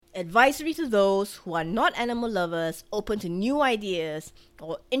Advisory to those who are not animal lovers, open to new ideas,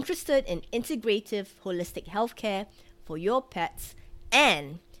 or interested in integrative holistic healthcare for your pets,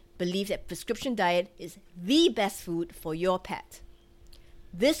 and believe that prescription diet is the best food for your pet.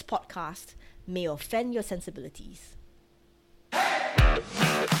 This podcast may offend your sensibilities.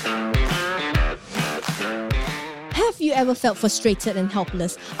 Have you ever felt frustrated and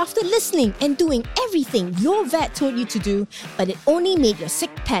helpless after listening and doing everything your vet told you to do, but it only made your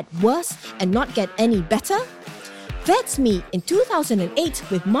sick pet worse and not get any better? That's me in 2008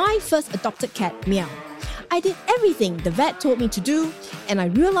 with my first adopted cat, Meow. I did everything the vet told me to do, and I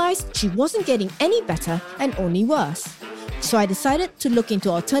realized she wasn't getting any better and only worse. So I decided to look into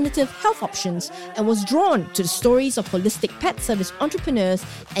alternative health options and was drawn to the stories of holistic pet service entrepreneurs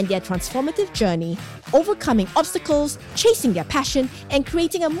and their transformative journey, overcoming obstacles, chasing their passion, and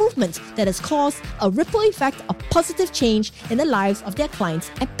creating a movement that has caused a ripple effect of positive change in the lives of their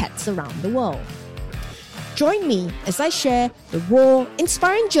clients and pets around the world. Join me as I share the raw,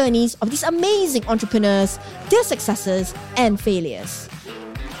 inspiring journeys of these amazing entrepreneurs, their successes and failures.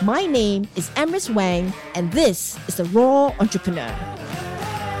 My name is Amris Wang, and this is The Raw Entrepreneur.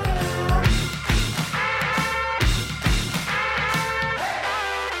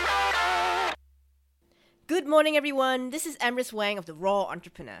 Good morning, everyone. This is Amris Wang of The Raw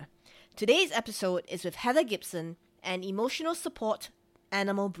Entrepreneur. Today's episode is with Heather Gibson, an emotional support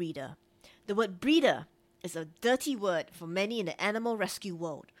animal breeder. The word breeder is a dirty word for many in the animal rescue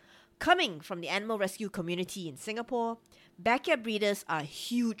world. Coming from the animal rescue community in Singapore, backyard breeders are a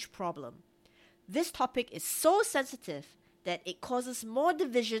huge problem. This topic is so sensitive that it causes more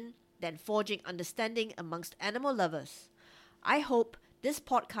division than forging understanding amongst animal lovers. I hope this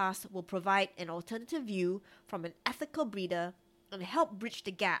podcast will provide an alternative view from an ethical breeder and help bridge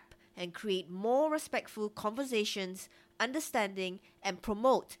the gap and create more respectful conversations, understanding, and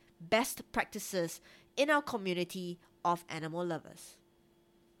promote best practices in our community of animal lovers.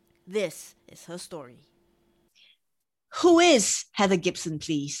 This is her story. Who is Heather Gibson,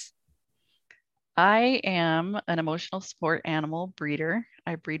 please? I am an emotional support animal breeder.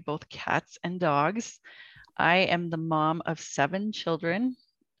 I breed both cats and dogs. I am the mom of 7 children,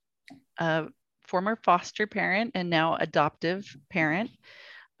 a former foster parent and now adoptive parent.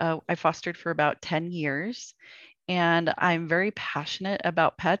 I fostered for about 10 years, and I'm very passionate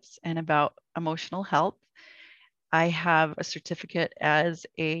about pets and about emotional health. I have a certificate as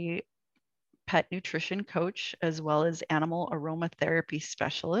a pet nutrition coach, as well as animal aromatherapy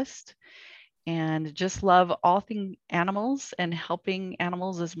specialist, and just love all things animals and helping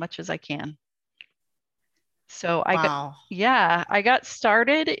animals as much as I can. So I got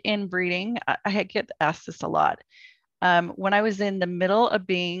started in breeding. I get asked this a lot. When I was in the middle of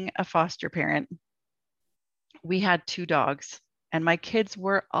being a foster parent, we had 2 dogs, and my kids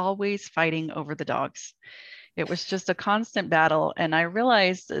were always fighting over the dogs. It was just a constant battle. And I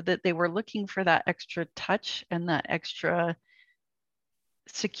realized that they were looking for that extra touch and that extra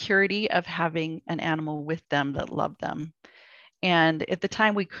security of having an animal with them that loved them. And at the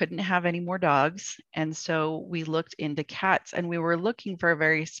time, we couldn't have any more dogs. And so we looked into cats, and we were looking for a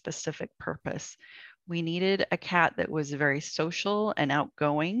very specific purpose. We needed a cat that was very social and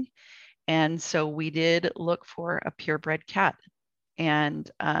outgoing. And so we did look for a purebred cat, and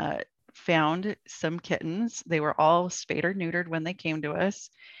found some kittens. They were all spayed or neutered when they came to us,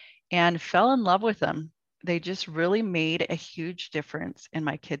 and fell in love with them. They just really made a huge difference in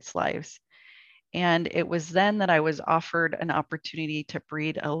my kids' lives. And it was then that I was offered an opportunity to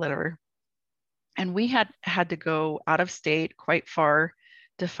breed a litter. And we had to go out of state quite far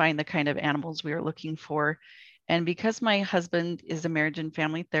to find the kind of animals we were looking for. And because my husband is a marriage and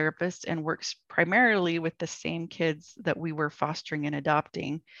family therapist and works primarily with the same kids that we were fostering and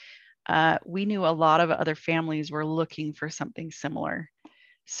adopting, we knew a lot of other families were looking for something similar.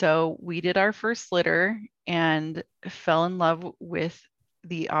 So we did our first litter and fell in love with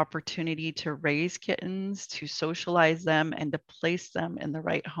the opportunity to raise kittens, to socialize them, and to place them in the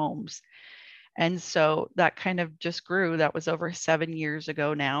right homes. And so that kind of just grew. That was over 7 years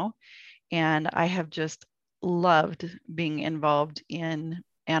ago now. And I have just loved being involved in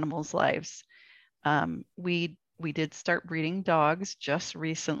animals' lives. We did start breeding dogs just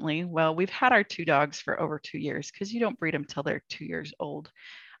recently. Well, we've had our 2 dogs for over 2 years, because you don't breed them till they're 2 years old.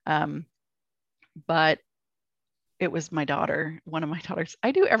 But it was my daughter, one of my daughters.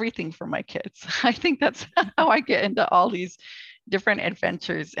 I do everything for my kids. I think that's how I get into all these different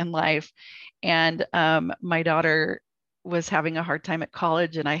adventures in life. And my daughter was having a hard time at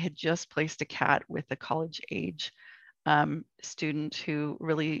college, and I had just placed a cat with a college age student who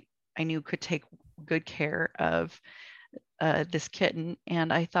really I knew could take good care of this kitten,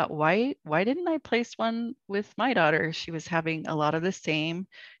 and I thought, why didn't I place one with my daughter? She was having a lot of the same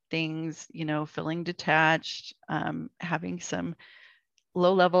things, feeling detached, having some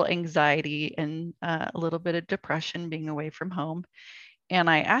low level anxiety, and a little bit of depression being away from home. And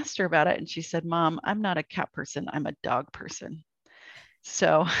I asked her about it, and she said, Mom, I'm not a cat person, I'm a dog person.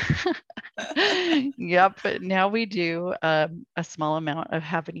 So, yep, now we do a small amount of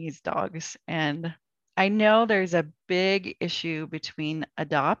Havanese dogs. And I know there's a big issue between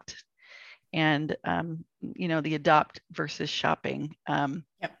adopt and, the adopt versus shopping Yep.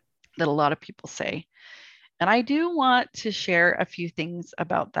 that a lot of people say. And I do want to share a few things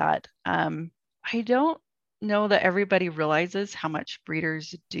about that. I don't know that everybody realizes how much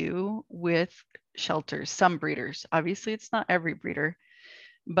breeders do with shelters. Some breeders, obviously, it's not every breeder.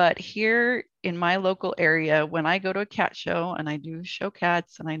 But here in my local area, when I go to a cat show, and I do show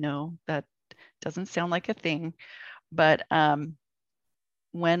cats, and I know that doesn't sound like a thing, but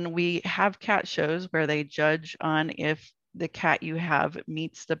when we have cat shows where they judge on if the cat you have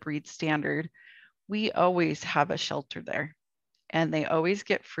meets the breed standard, we always have a shelter there, and they always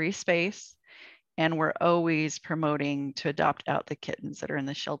get free space, and we're always promoting to adopt out the kittens that are in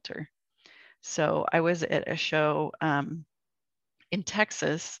the shelter. So I was at a show in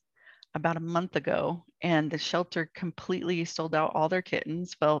Texas about a month ago, and the shelter completely sold out all their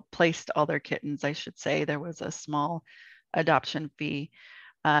kittens. Well, placed all their kittens, I should say. There was a small adoption fee,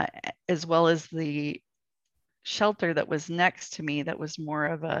 as well as the shelter that was next to me. That was more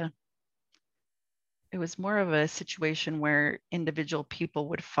of a situation where individual people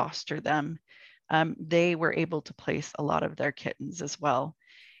would foster them. They were able to place a lot of their kittens as well.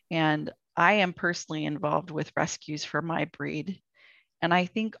 And I am personally involved with rescues for my breed. And I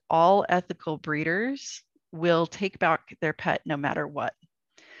think all ethical breeders will take back their pet no matter what.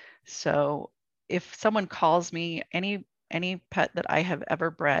 So if someone calls me any pet that I have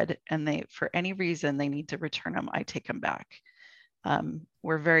ever bred, and they, for any reason, they need to return them, I take them back.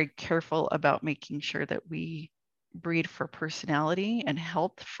 We're very careful about making sure that we breed for personality and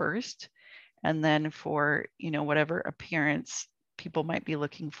health first, and then for, whatever appearance people might be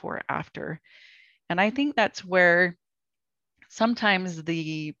looking for after. And I think that's where sometimes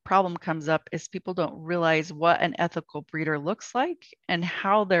the problem comes up, is people don't realize what an ethical breeder looks like and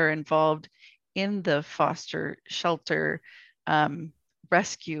how they're involved in the foster shelter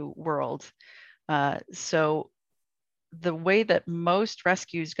rescue world. So the way that most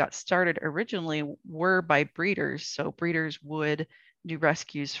rescues got started originally were by breeders. So breeders would do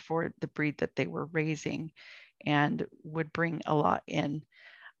rescues for the breed that they were raising and would bring a lot in.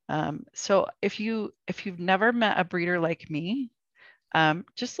 So if you've never met a breeder like me,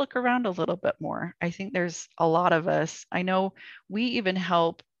 just look around a little bit more. I think there's a lot of us. I know we even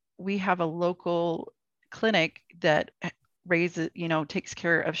help. We have a local clinic that raises, takes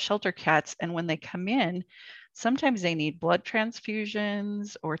care of shelter cats. And when they come in, sometimes they need blood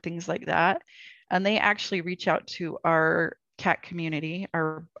transfusions or things like that. And they actually reach out to our cat community,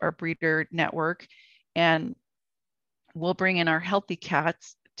 our breeder network, and we'll bring in our healthy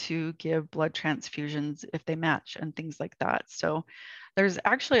cats to give blood transfusions if they match and things like that. So there's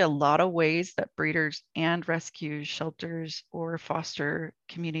actually a lot of ways that breeders and rescue shelters or foster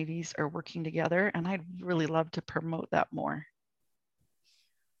communities are working together. And I'd really love to promote that more.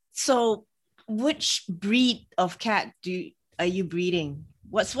 So which breed of cat are you breeding?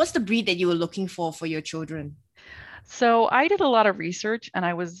 What's the breed that you were looking for your children? So I did a lot of research, and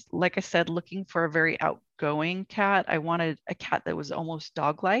I was, like I said, looking for a very outgoing cat. I wanted a cat that was almost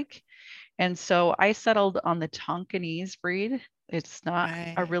dog-like. And so I settled on the Tonkinese breed. It's not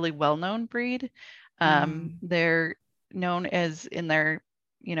a really well-known breed. They're known as, in their,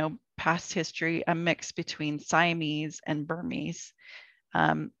 past history, a mix between Siamese and Burmese.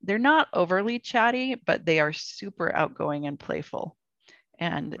 They're not overly chatty, but they are super outgoing and playful.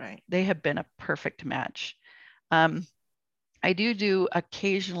 And they have been a perfect match. I do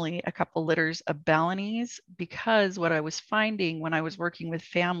occasionally a couple litters of Balinese, because what I was finding when I was working with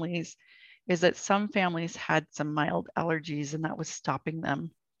families is that some families had some mild allergies, and that was stopping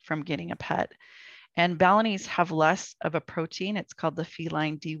them from getting a pet. And Balinese have less of a protein. It's called the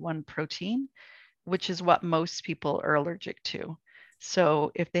feline D1 protein, which is what most people are allergic to.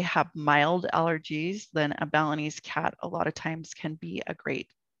 So if they have mild allergies, then a Balinese cat a lot of times can be a great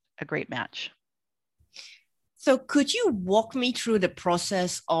match. So could you walk me through the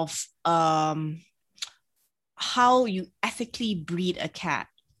process of how you ethically breed a cat?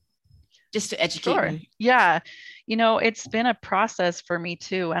 Just to educate me. Yeah. It's been a process for me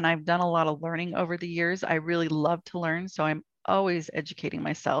too. And I've done a lot of learning over the years. I really love to learn. So I'm always educating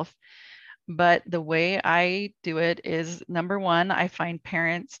myself. But the way I do it is, number one, I find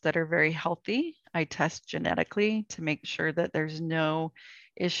parents that are very healthy. I test genetically to make sure that there's no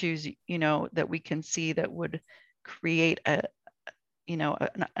issues, that we can see that would create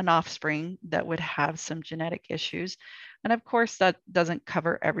an offspring that would have some genetic issues. And of course, that doesn't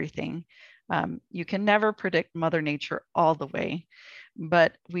cover everything. You can never predict Mother Nature all the way,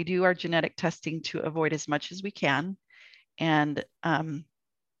 but we do our genetic testing to avoid as much as we can. And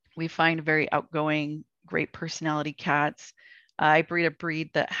we find very outgoing, great personality cats. I breed a breed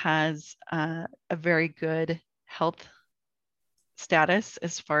that has a very good health status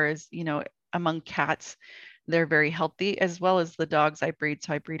as far as, among cats. They're very healthy, as well as the dogs I breed.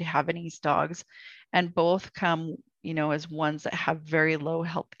 So I breed Havanese dogs, and both come, as ones that have very low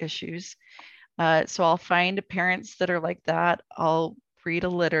health issues. So I'll find parents that are like that. I'll breed a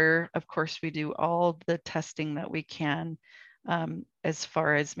litter. Of course, we do all the testing that we can, as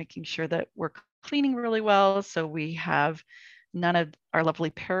far as making sure that we're cleaning really well. So we have none of our lovely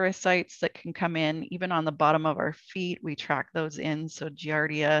parasites that can come in, even on the bottom of our feet. We track those in. So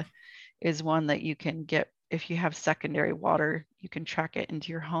Giardia is one that you can get if you have secondary water, you can track it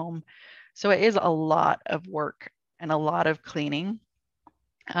into your home. So it is a lot of work and a lot of cleaning.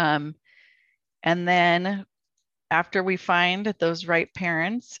 And then after we find those right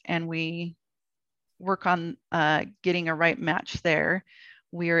parents and we work on getting a right match there,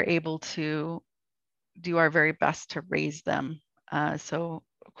 we are able to do our very best to raise them. So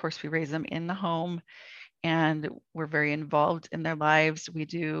of course we raise them in the home, and we're very involved in their lives. We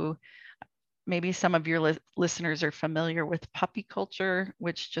do, maybe some of your listeners are familiar with puppy culture,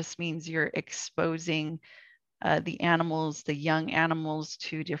 which just means you're exposing the animals, the young animals,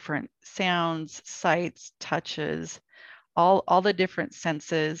 to different sounds, sights, touches, all the different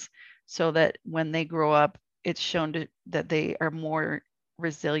senses, so that when they grow up, it's shown that they are more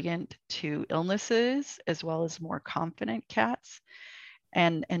resilient to illnesses, as well as more confident cats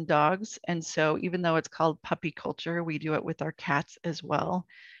and dogs. And so even though it's called puppy culture, we do it with our cats as well.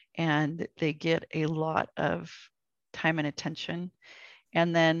 And they get a lot of time and attention.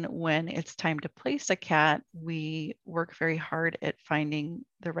 And then when it's time to place a cat, we work very hard at finding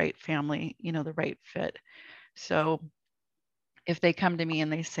the right family, the right fit. So if they come to me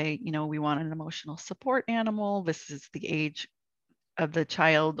and they say, we want an emotional support animal, this is the age of the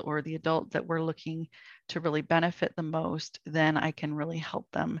child or the adult that we're looking to really benefit the most, then I can really help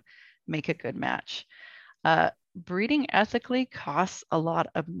them make a good match. Breeding ethically costs a lot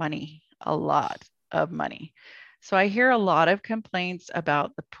of money, a lot of money. So I hear a lot of complaints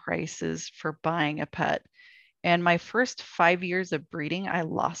about the prices for buying a pet. And my first 5 years of breeding, I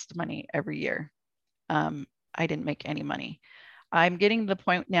lost money every year. I didn't make any money. I'm getting to the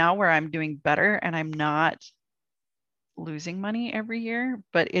point now where I'm doing better and I'm not losing money every year,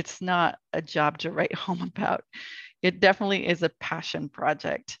 but it's not a job to write home about. It definitely is a passion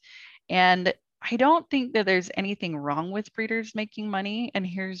project. And I don't think that there's anything wrong with breeders making money. And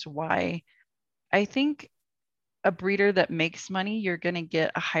here's why. I think a breeder that makes money, you're going to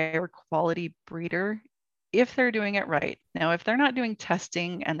get a higher quality breeder if they're doing it right. Now, if they're not doing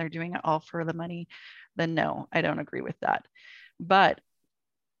testing and they're doing it all for the money, then no, I don't agree with that. But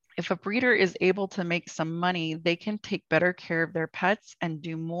if a breeder is able to make some money, they can take better care of their pets and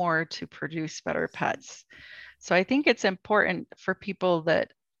do more to produce better pets. So I think it's important for people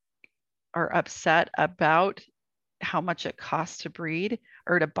that are upset about how much it costs to breed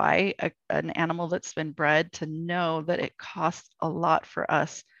or to buy an animal that's been bred, to know that it costs a lot for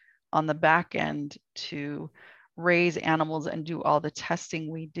us on the back end to raise animals and do all the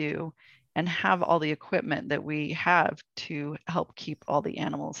testing we do and have all the equipment that we have to help keep all the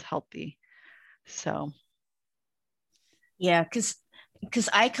animals healthy. So Yeah, because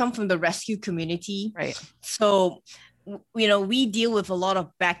I come from the rescue community. right. So we deal with a lot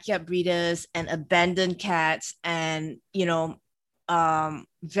of backyard breeders and abandoned cats, and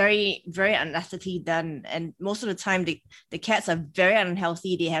very, very unethically done. And most of the time the cats are very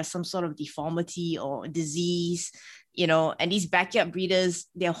unhealthy. They have some sort of deformity or disease, and these backyard breeders,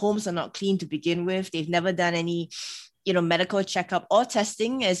 their homes are not clean to begin with. They've never done any medical checkup or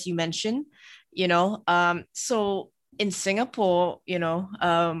testing, as you mentioned. So in Singapore,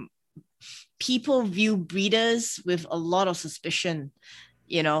 people view breeders with a lot of suspicion.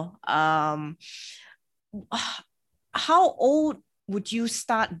 How old would you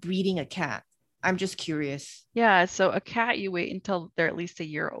start breeding a cat? I'm just curious. Yeah, so a cat, you wait until they're at least a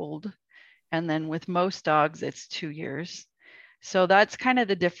year old. And then with most dogs, it's 2 years. So that's kind of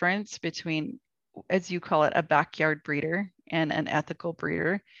the difference between, as you call it, a backyard breeder and an ethical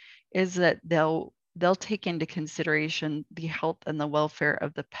breeder, is that they'll take into consideration the health and the welfare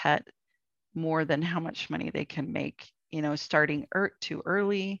of the pet more than how much money they can make, starting too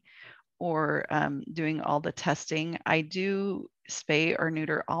early, or doing all the testing. I do spay or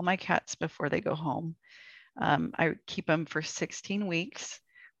neuter all my cats before they go home. I keep them for 16 weeks,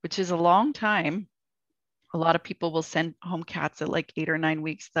 which is a long time. A lot of people will send home cats at like 8 or 9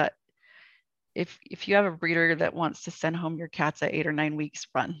 weeks. That if you have a breeder that wants to send home your cats at 8 or 9 weeks,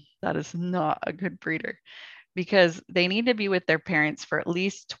 run. That is not a good breeder, because they need to be with their parents for at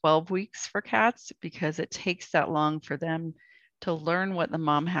least 12 weeks for cats, because it takes that long for them to learn what the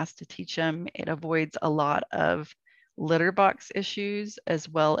mom has to teach them. It avoids a lot of litter box issues as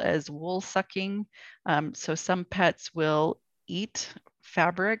well as wool sucking. So some pets will eat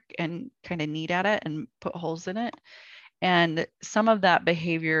fabric and kind of knead at it and put holes in it. And some of that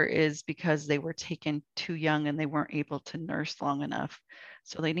behavior is because they were taken too young and they weren't able to nurse long enough.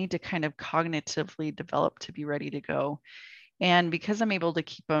 So they need to kind of cognitively develop to be ready to go. And because I'm able to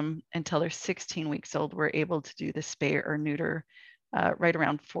keep them until they're 16 weeks old, we're able to do the spay or neuter right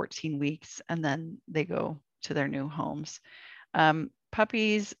around 14 weeks, and then they go to their new homes.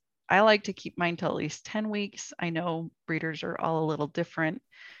 Puppies, I like to keep mine till at least 10 weeks. I know breeders are all a little different.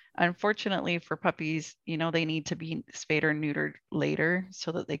 Unfortunately for puppies, they need to be spayed or neutered later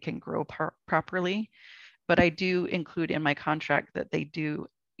so that they can grow properly. But I do include in my contract that they do,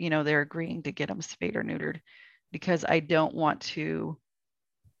 they're agreeing to get them spayed or neutered, because I don't want to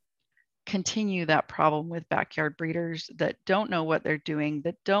continue that problem with backyard breeders that don't know what they're doing,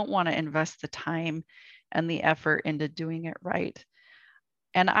 that don't want to invest the time and the effort into doing it right.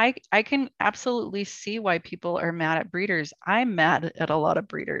 And I can absolutely see why people are mad at breeders. I'm mad at a lot of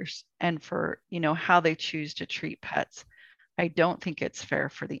breeders and for, how they choose to treat pets. I don't think it's fair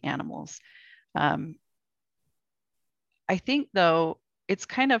for the animals. I think, though, it's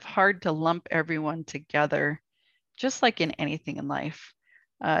kind of hard to lump everyone together, just like in anything in life.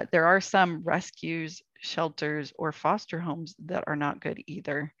 There are some rescues, shelters, or foster homes that are not good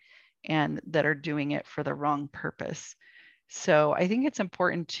either, and that are doing it for the wrong purpose. So I think it's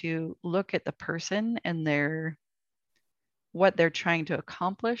important to look at the person and what they're trying to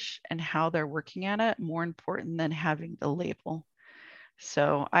accomplish and how they're working at it, more important than having the label.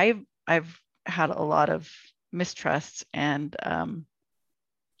 So I've had a lot of mistrust and a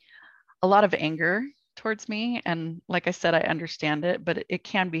lot of anger towards me. And like I said, I understand it, but it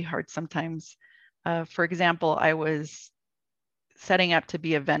can be hard sometimes. For example, I was setting up to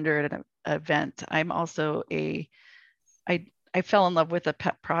be a vendor at an event. I'm also I fell in love with a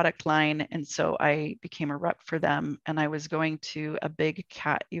pet product line, and so I became a rep for them. And I was going to a big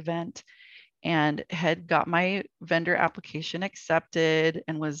cat event and had got my vendor application accepted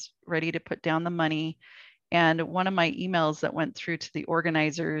and was ready to put down the money. And one of my emails that went through to the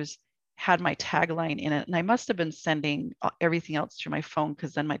organizers had my tagline in it. And I must have been sending everything else through my phone,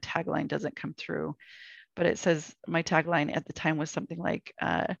 because then my tagline doesn't come through. But it says my tagline at the time was something like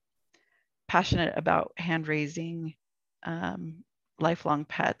passionate about hand raising lifelong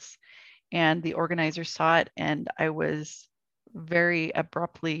pets. And the organizer saw it, and I was very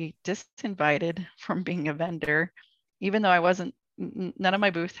abruptly disinvited from being a vendor, even though I wasn't, none of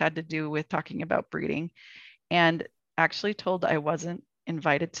my booth had to do with talking about breeding, and actually told I wasn't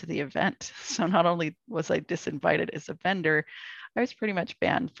invited to the event. So not only was I disinvited as a vendor, I was pretty much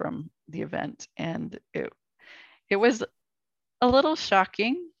banned from the event. And it was a little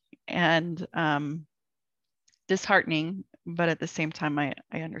shocking and disheartening, but at the same time, I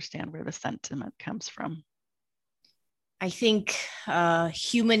understand where the sentiment comes from. I think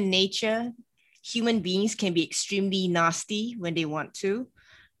human nature, human beings can be extremely nasty when they want to.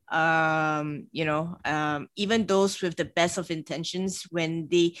 Even those with the best of intentions, when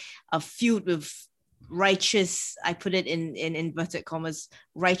they are filled with righteous, I put it in inverted commas,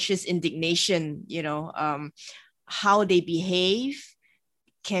 righteous indignation, how they behave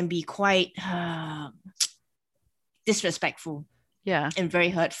can be quite disrespectful. Yeah. And very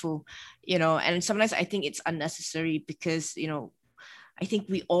hurtful, and sometimes I think it's unnecessary, because, I think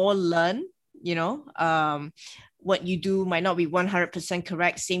we all learn, what you do might not be 100%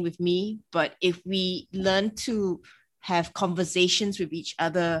 correct. Same with me. But if we learn to have conversations with each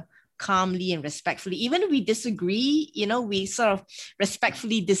other calmly and respectfully, even if we disagree, we sort of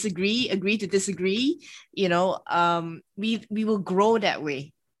respectfully disagree, agree to disagree, we will grow that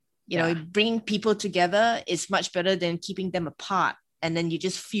way. Bringing people together is much better than keeping them apart. And then you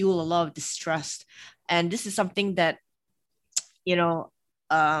just feel a lot of distrust. And this is something that,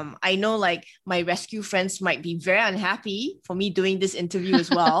 I know, like, my rescue friends might be very unhappy for me doing this interview as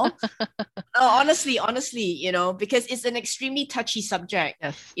well. Honestly, because it's an extremely touchy subject.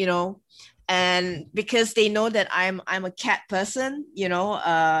 Yes. And because they know that I'm a cat person,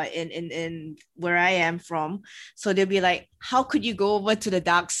 in where I am from, so they'll be like, how could you go over to the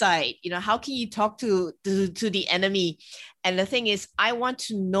dark side? How can you talk to the enemy? And the thing is, I want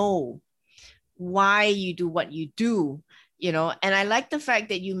to know why you do what you do. And I like the fact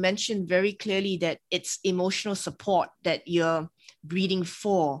that you mentioned very clearly that it's emotional support that you're breeding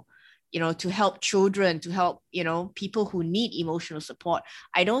for, to help children, to help, people who need emotional support.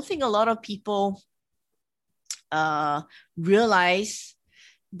 I don't think a lot of people realize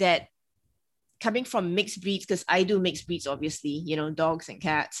that coming from mixed breeds, because I do mixed breeds, obviously, dogs and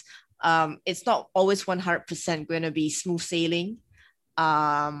cats, it's not always 100% going to be smooth sailing.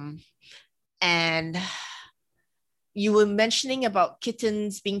 And you were mentioning about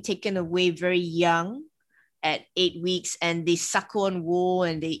kittens being taken away very young at 8 weeks, and they suck on wool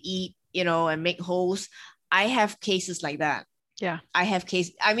and they eat, and make holes. I have cases like that. Yeah. I have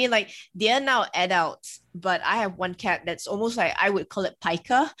cases. I mean, like, they're now adults, but I have one cat that's almost like, I would call it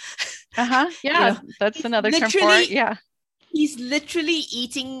piker. Yeah, that's another term for it. Yeah. He's literally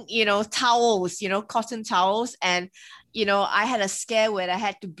eating, towels, cotton towels. And, I had a scare where I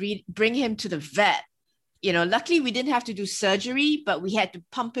had to bring him to the vet. Luckily we didn't have to do surgery, but we had to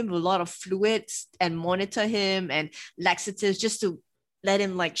pump him with a lot of fluids and monitor him and laxatives just to let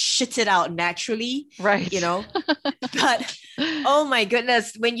him like shit it out naturally. Right. But oh my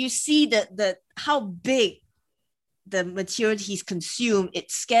goodness, when you see the how big the material he's consumed,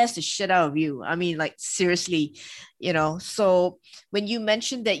 it scares the shit out of you. I mean, like, seriously, so when you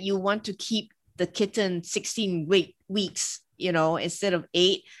mentioned that you want to keep the kitten 16 weeks, instead of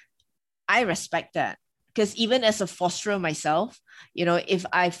 8, I respect that. Because even as a fosterer myself, if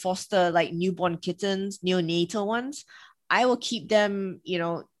I foster like newborn kittens, neonatal ones, I will keep them,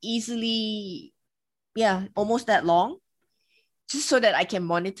 easily, almost that long, just so that I can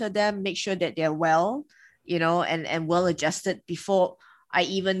monitor them, make sure that they're well, and well adjusted before I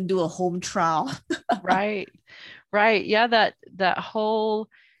even do a home trial. Right. Yeah, that whole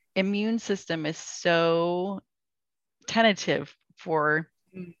immune system is so tentative for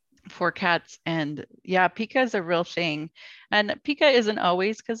cats. And yeah, pica is a real thing. And pica isn't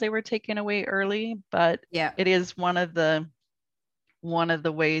always because they were taken away early, but Yeah. it is one of the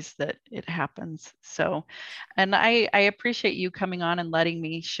ways that it happens. So, and I appreciate you coming on and letting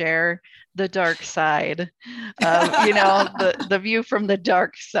me share the dark side of, the view from the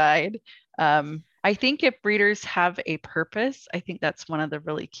dark side. I think if breeders have a purpose, I think that's one of the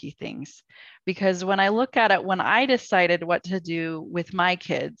really key things. Because when I look at it, when I decided what to do with my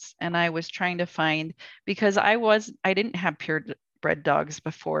kids, and I was trying to find, because I didn't have purebred dogs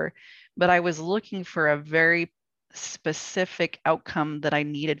before, but I was looking for a very specific outcome that I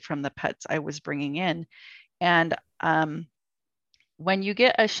needed from the pets I was bringing in. And when you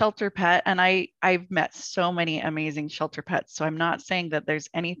get a shelter pet, and I've met so many amazing shelter pets, so I'm not saying that there's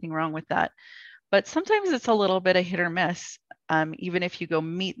anything wrong with that, but sometimes it's a little bit of hit or miss. Even if you go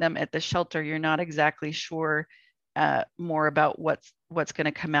meet them at the shelter, you're not exactly sure more about what's going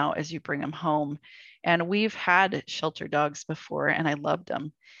to come out as you bring them home. And we've had shelter dogs before, and I loved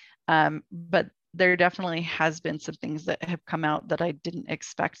them. But there definitely has been some things that have come out that I didn't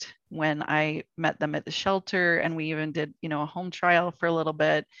expect when I met them at the shelter. And we even did, a home trial for a little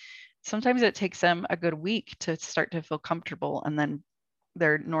bit. Sometimes it takes them a good week to start to feel comfortable, and then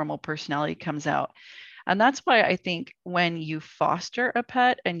their normal personality comes out. And that's why I think when you foster a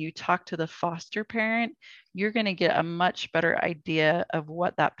pet and you talk to the foster parent, you're going to get a much better idea of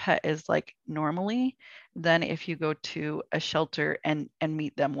what that pet is like normally than if you go to a shelter and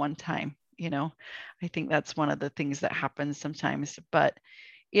meet them one time. I think that's one of the things that happens sometimes. But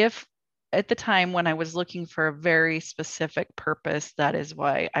if at the time when I was looking for a very specific purpose, that is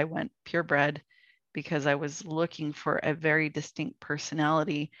why I went purebred, because I was looking for a very distinct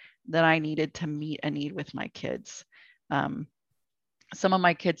personality that I needed to meet a need with my kids. Some of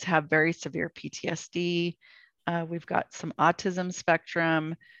my kids have very severe PTSD. We've got some autism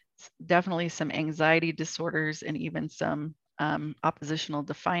spectrum, definitely some anxiety disorders, and even some oppositional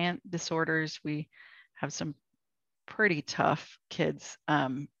defiant disorders. We have some pretty tough kids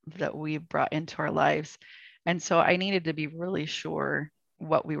that we brought into our lives. And so I needed to be really sure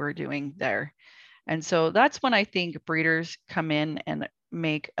what we were doing there. And so that's when I think breeders come in and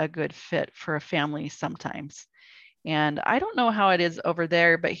make a good fit for a family sometimes. And I don't know how it is over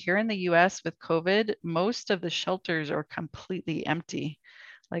there, but here in the US with COVID, most of the shelters are completely empty.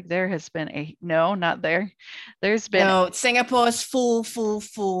 Like there has been not there. There's been No, Singapore is full.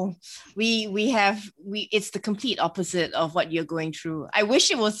 It's the complete opposite of what you're going through. I wish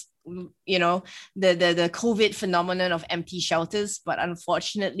it was, the COVID phenomenon of empty shelters, but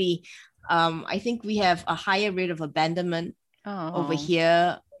unfortunately, I think we have a higher rate of abandonment over Oh,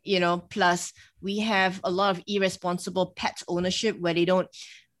 here, plus we have a lot of irresponsible pet ownership where they don't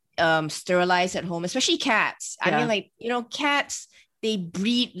sterilize at home, especially cats. I mean, yeah, like, cats, they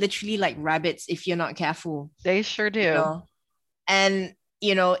breed literally like rabbits if you're not careful, they sure you do. know. And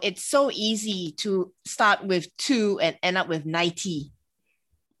it's so easy to start with 2 and end up with 90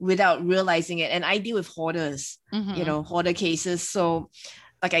 without realizing it. And I deal with hoarders, Hmm. hoarder cases. So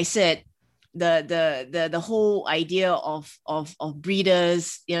like I said, the whole idea of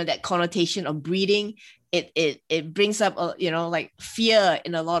breeders, that connotation of breeding, it brings up like fear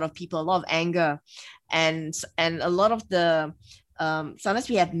in a lot of people, a lot of anger, and a lot of the sometimes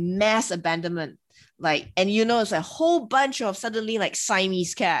we have mass abandonment, like, and it's a whole bunch of suddenly like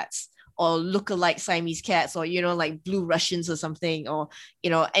Siamese cats or look-alike Siamese cats, or like blue Russians or something, or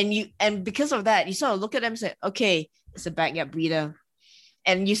and because of that, you sort of look at them and say, okay, it's a backyard breeder,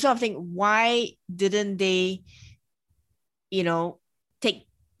 and you sort of think, why didn't they, you know, take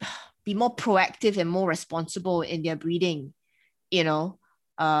be more proactive and more responsible in their breeding? You know,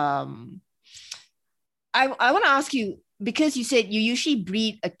 um, I want to ask you, because you said you usually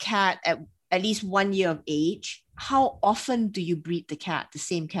breed a cat at least 1 year of age. How often do you breed the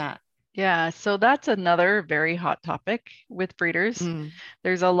same cat? Yeah, so that's another very hot topic with breeders. Mm.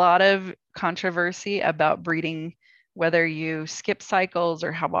 There's a lot of controversy about breeding, whether you skip cycles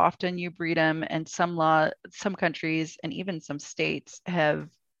or how often you breed them. And some countries and even some states have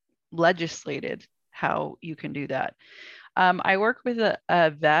legislated how you can do that. I work with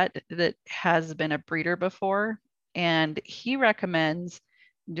a vet that has been a breeder before, and he recommends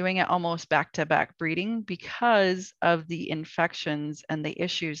doing it almost back to back breeding because of the infections and the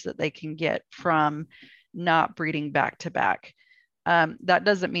issues that they can get from not breeding back to back. That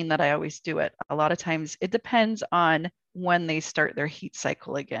doesn't mean that I always do it. A lot of times it depends on when they start their heat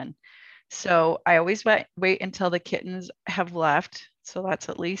cycle again. So I always wait until the kittens have left. So that's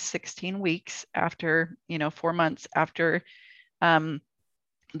at least 16 weeks after, 4 months after um,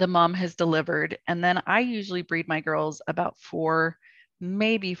 the mom has delivered. And then I usually breed my girls about 4,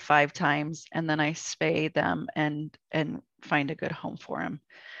 maybe 5 times, and then I spay them and find a good home for them.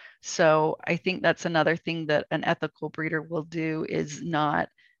 So I think that's another thing that an ethical breeder will do, is not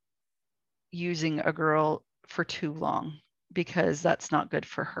using a girl for too long, because that's not good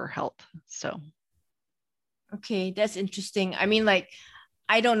for her health. So Okay, that's interesting. I mean, like,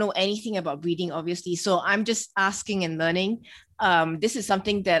 I don't know anything about breeding, obviously. So I'm just asking and learning. This is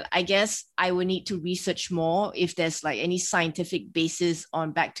something that I guess I will need to research more if there's like any scientific basis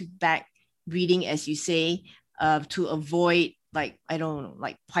on back to back breeding, as you say, to avoid, like, I don't know,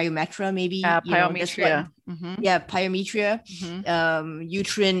 like pyometra, maybe, that's what, pyometria. Hmm. yeah, pyometria, Hmm.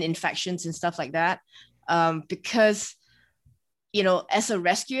 uterine infections and stuff like that. Because, as a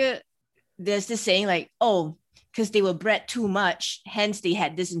rescuer, there's this saying like, oh, because they were bred too much, hence they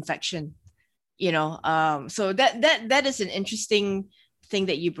had this infection. So that is an interesting thing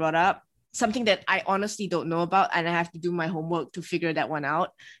that you brought up. Something that I honestly don't know about, and I have to do my homework to figure that one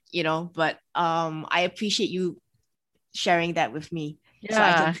out. But I appreciate you sharing that with me, so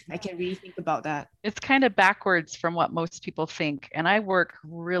I can Yeah, I can really think about that. it's kind of backwards from what most people think. And I work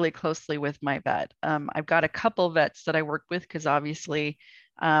really closely with my vet. I've got a couple vets that I work with because obviously,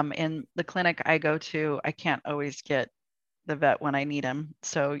 in the clinic I go to, I can't always get the vet when I need him.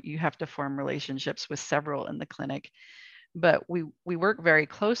 So you have to form relationships with several in the clinic. But we work very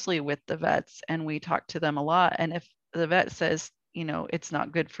closely with the vets and we talk to them a lot. And if the vet says, it's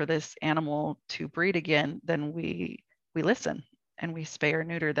not good for this animal to breed again, then we listen and we spay or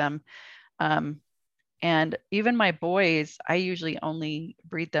neuter them. Um, and even my boys, I usually only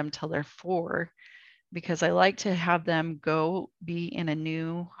breed them till they're 4, because I like to have them go be in a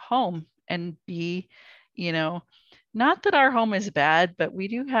new home and be, you know, not that our home is bad, but we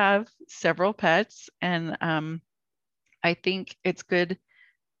do have several pets. And I think it's good.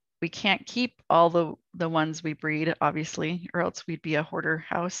 We can't keep all the ones we breed, obviously, or else we'd be a hoarder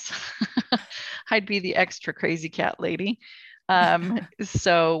house. I'd be the extra crazy cat lady.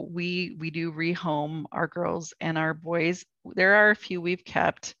 So we do rehome our girls and our boys. There are a few we've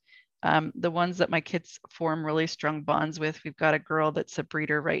kept. The ones that my kids form really strong bonds with. We've got a girl that's a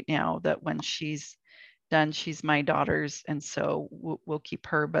breeder right now that when she's done, she's my daughter's, and so we'll keep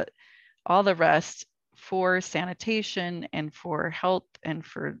her. But all the rest, for sanitation and for health and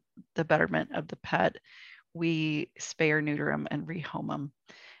for the betterment of the pet, we spay or neuter them and rehome them.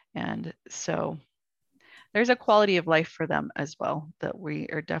 And so there's a quality of life for them as well that we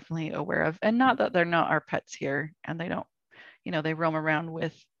are definitely aware of. And not that they're not our pets here and they don't, they roam around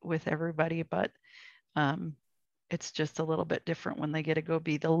with everybody, but um, it's just a little bit different when they get to go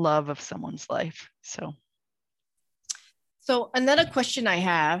be the love of someone's life. So another question I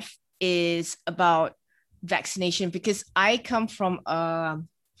have is about vaccination, because I come from a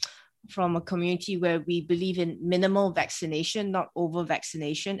community where we believe in minimal vaccination, not over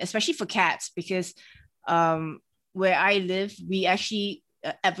vaccination, especially for cats, because where I live, we actually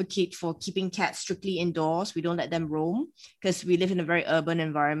advocate for keeping cats strictly indoors. We don't let them roam because we live in a very urban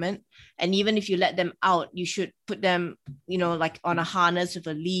environment. And even if you let them out, you should put them, like on a harness with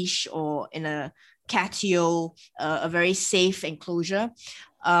a leash or in a catio, a very safe enclosure.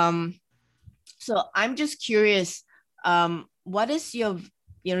 So I'm just curious, what is your,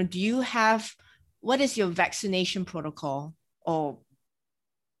 what is your vaccination protocol? Or,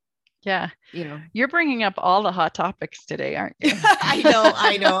 yeah, you're bringing up all the hot topics today, aren't you?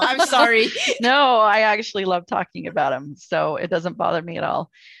 I know. I'm sorry. No, I actually love talking about them, so it doesn't bother me at all.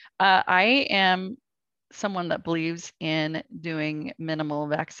 I am someone that believes in doing minimal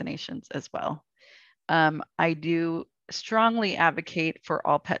vaccinations as well. I do strongly advocate for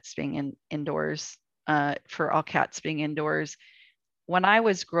all pets being indoors, for all cats being indoors. When I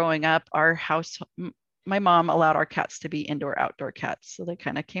was growing up, our house, my mom allowed our cats to be indoor, outdoor cats. So they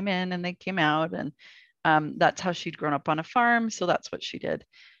kind of came in and they came out, and that's how she'd grown up on a farm. So that's what she did.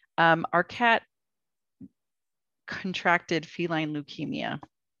 Our cat contracted feline leukemia,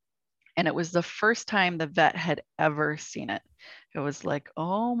 and it was the first time the vet had ever seen it. It was like,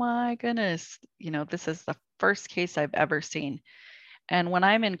 oh my goodness, this is the first case I've ever seen. And when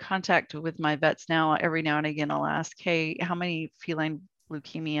I'm in contact with my vets now, every now and again, I'll ask, hey, how many feline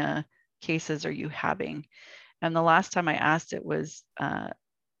leukemia cases are you having? And the last time I asked, it was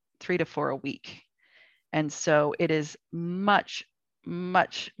 3 to 4 a week. And so it is much,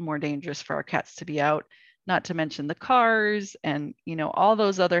 much more dangerous for our cats to be out, not to mention the cars and, all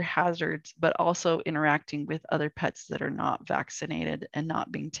those other hazards, but also interacting with other pets that are not vaccinated and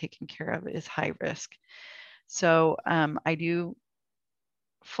not being taken care of is high risk. So I do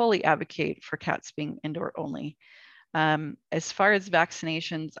fully advocate for cats being indoor only. As far as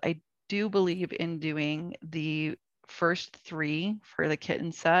vaccinations, I do believe in doing the first 3 for the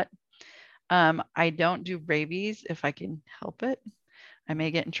kitten set. I don't do rabies if I can help it. I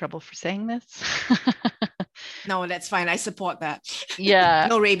may get in trouble for saying this. No, that's fine. I support that. Yeah.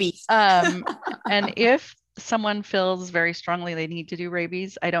 No rabies. And if someone feels very strongly they need to do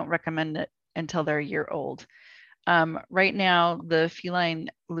rabies, I don't recommend it until they're a year old. Right now, the feline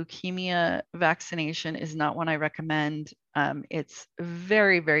leukemia vaccination is not one I recommend. It's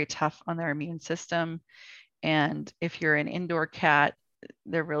very, very tough on their immune system. And if you're an indoor cat,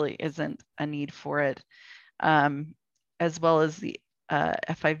 there really isn't a need for it. As well as the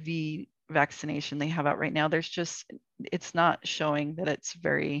FIV vaccination they have out right now, it's not showing that it's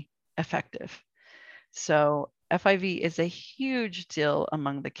very effective. So FIV is a huge deal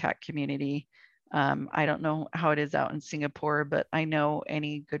among the cat community. I don't know how it is out in Singapore, but I know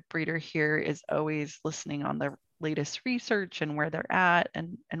any good breeder here is always listening on the latest research and where they're at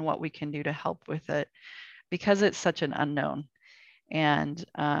and what we can do to help with it, because it's such an unknown and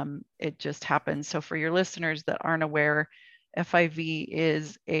it just happens. So for your listeners that aren't aware, FIV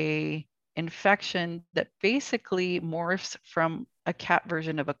is a infection that basically morphs from a cat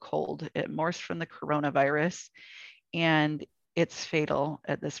version of a cold. It morphs from the coronavirus, and it's fatal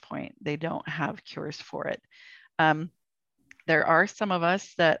at this point. They don't have cures for it. There are some of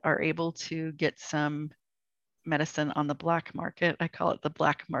us that are able to get some medicine on the black market. I call it the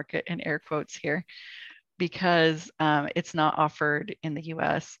black market in air quotes here, because it's not offered in the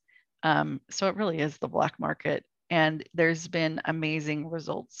US. So it really is the black market. And there's been amazing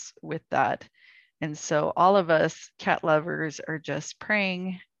results with that. And so all of us cat lovers are just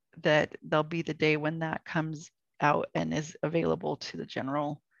praying that there'll be the day when that comes out and is available to the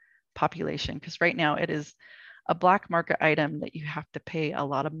general population. Because right now it is a black market item that you have to pay a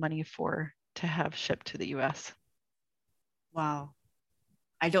lot of money for to have shipped to the US. Wow.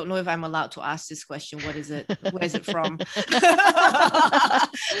 I don't know if I'm allowed to ask this question. What is it? Where is it from?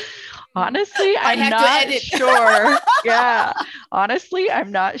 Honestly, I'm not sure. Yeah. Honestly,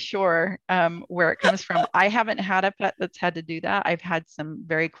 I'm not sure where it comes from. I haven't had a pet that's had to do that. I've had some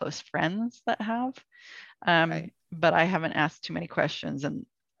very close friends that have, right. But I haven't asked too many questions. And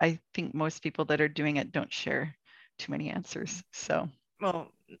I think most people that are doing it don't share too many answers. So,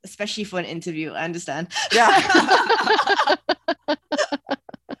 well, especially for an interview, I understand. Yeah.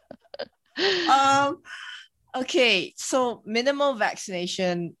 Okay, so minimal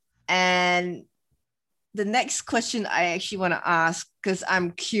vaccination, and the next question I actually want to ask, because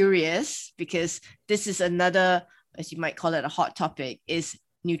I'm curious, because this is another, as you might call it, a hot topic, is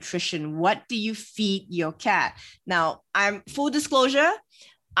nutrition. What do you feed your cat? Now, I'm full disclosure,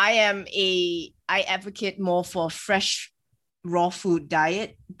 I advocate more for fresh raw food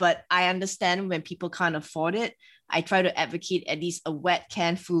diet, but I understand when people can't afford it. I try to advocate at least a wet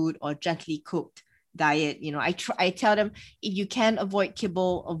canned food or gently cooked diet. I tell them, if you can avoid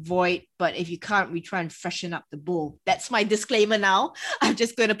kibble, avoid, but if you can't, we try and freshen up the bowl. That's my disclaimer now. I'm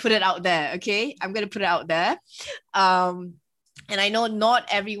just going to put it out there. Okay, I'm going to put it out there. And I know not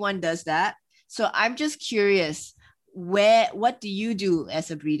everyone does that, so I'm just curious, what do you do as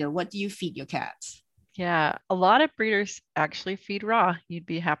a breeder? What do you feed your cats? Yeah, a lot of breeders actually feed raw. You'd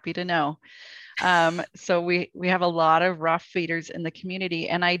be happy to know. So we have a lot of raw feeders in the community,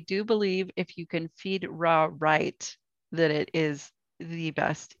 and I do believe if you can feed raw right, that it is the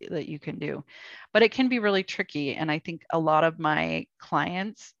best that you can do. But it can be really tricky, and I think a lot of my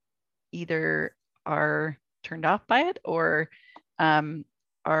clients either are turned off by it or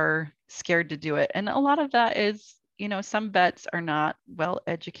are scared to do it. And a lot of that is, some vets are not well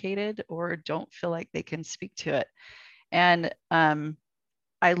educated or don't feel like they can speak to it. And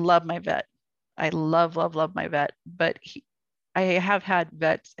I love my vet. I love, love, love my vet, but I have had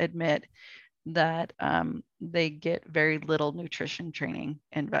vets admit that they get very little nutrition training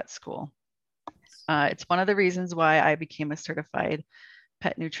in vet school. It's one of the reasons why I became a certified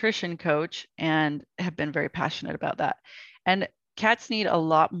pet nutrition coach and have been very passionate about that. And cats need a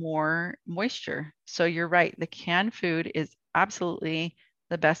lot more moisture. So you're right, the canned food is absolutely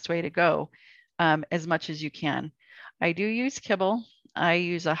the best way to go, as much as you can. I do use kibble. I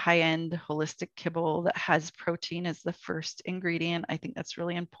use a high-end holistic kibble that has protein as the first ingredient. I think that's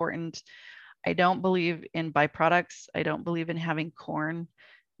really important. I don't believe in byproducts. I don't believe in having corn,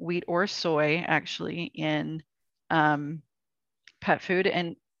 wheat, or soy actually in pet food.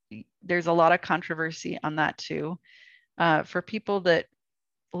 And there's a lot of controversy on that too. For people that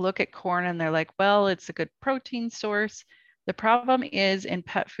look at corn and they're like, well, it's a good protein source. The problem is in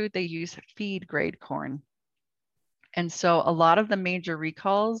pet food, they use feed grade corn. And so a lot of the major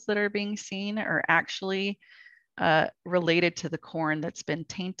recalls that are being seen are actually related to the corn that's been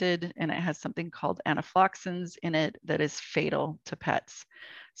tainted, and it has something called anaphylaxins in it that is fatal to pets.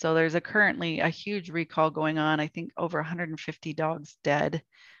 So there's currently a huge recall going on. I think over 150 dogs dead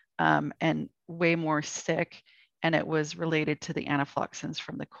and way more sick, and it was related to the anaphylaxins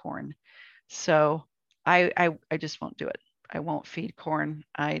from the corn. So I just won't do it. I won't feed corn.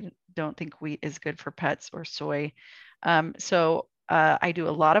 I don't think wheat is good for pets or soy. So I do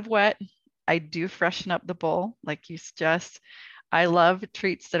a lot of wet. I do freshen up the bowl, like you suggest. I love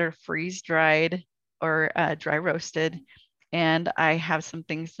treats that are freeze dried or dry roasted. And I have some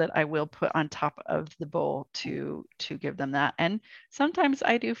things that I will put on top of the bowl to give them that. And sometimes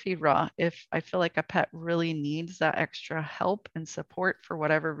I do feed raw if I feel like a pet really needs that extra help and support for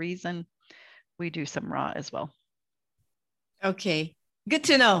whatever reason. We do some raw as well. Okay. Good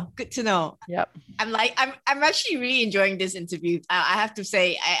to know. Good to know. Yep. I'm actually really enjoying this interview. I have to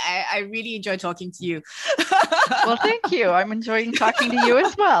say, I really enjoy talking to you. Well, thank you. I'm enjoying talking to you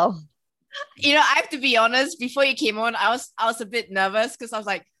as well. I have to be honest, before you came on, I was a bit nervous because I was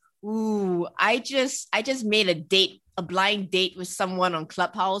like, ooh, I just made a blind date with someone on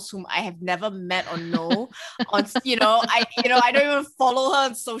Clubhouse whom I have never met or know. I don't even follow her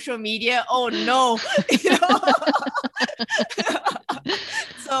on social media. Oh no.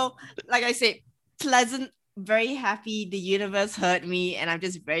 So, like I said, pleasant, very happy. The universe heard me, and I'm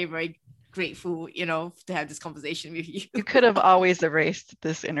just very, very grateful, to have this conversation with you. You could have always erased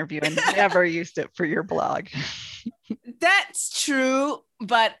this interview and never used it for your blog. That's true,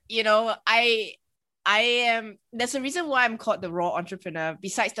 but I am. There's a reason why I'm called the raw entrepreneur.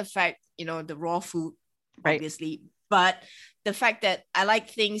 Besides the fact, the raw food, obviously, right. But the fact that I like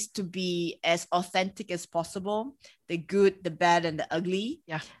things to be as authentic as possible, the good, the bad, and the ugly.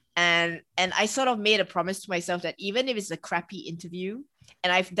 Yeah. And I sort of made a promise to myself that even if it's a crappy interview,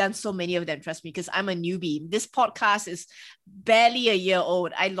 and I've done so many of them, trust me, because I'm a newbie. This podcast is barely a year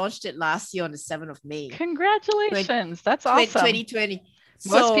old. I launched it last year on the 7th of May. Congratulations. That's awesome. 2020.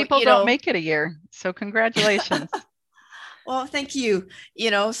 Most people don't make it a year. So congratulations. Well, thank you.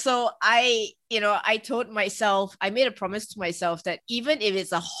 So I told myself, I made a promise to myself that even if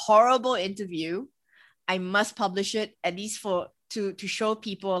it's a horrible interview, I must publish it at least to show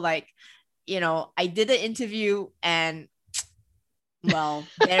people like, I did an interview and well,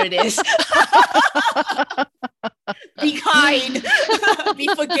 there it is. Be kind, be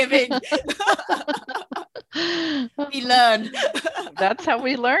forgiving. We learn. That's how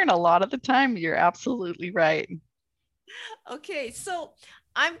we learn a lot of the time. You're absolutely right. Okay, so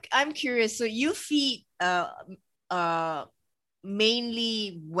I'm curious. So you feed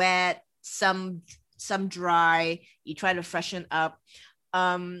mainly wet, some dry. You try to freshen up.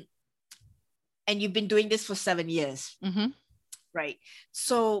 And you've been doing this for 7 years. Mm-hmm. Right.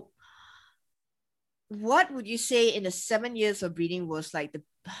 So what would you say in the 7 years of breeding was like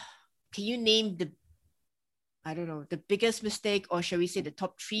can you name I don't know, the biggest mistake, or shall we say the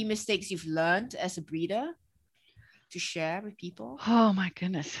top 3 mistakes you've learned as a breeder to share with people? Oh my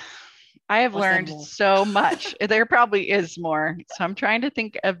goodness. I have Or is there learned more? so much. There probably is more. So I'm trying to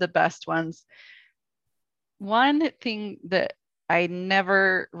think of the best ones. One thing that I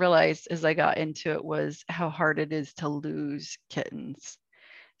never realized as I got into it was how hard it is to lose kittens.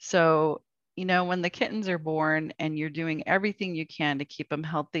 So, when the kittens are born and you're doing everything you can to keep them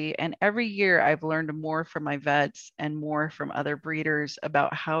healthy, and every year I've learned more from my vets and more from other breeders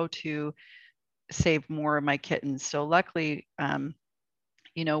about how to save more of my kittens. So luckily,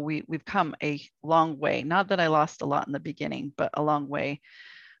 we've come a long way. Not that I lost a lot in the beginning, but a long way.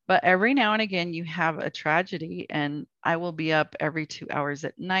 But every now and again, you have a tragedy, and I will be up every 2 hours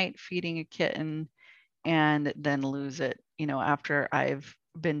at night feeding a kitten and then lose it, after I've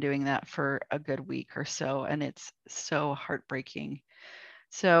been doing that for a good week or so. And it's so heartbreaking.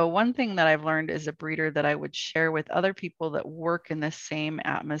 So, one thing that I've learned as a breeder that I would share with other people that work in the same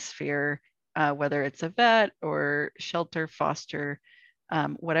atmosphere, whether it's a vet or shelter, foster,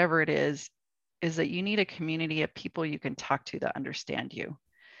 whatever it is that you need a community of people you can talk to that understand you.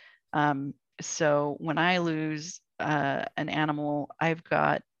 So when I lose an animal, I've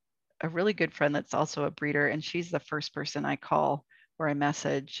got a really good friend that's also a breeder, and she's the first person I call or I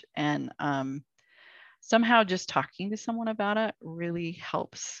message. And somehow just talking to someone about it really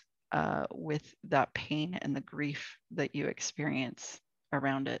helps with that pain and the grief that you experience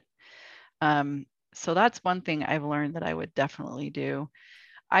around it. So that's one thing I've learned that I would definitely do.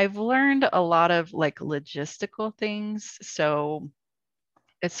 I've learned a lot of like logistical things. So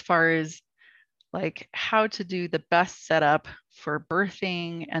as far as like how to do the best setup for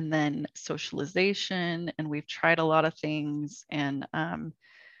birthing and then socialization. And we've tried a lot of things and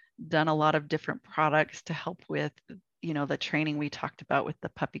done a lot of different products to help with, the training we talked about with the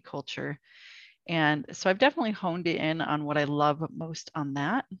puppy culture. And so I've definitely honed in on what I love most on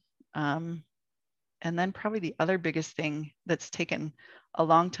that. And then probably the other biggest thing that's taken a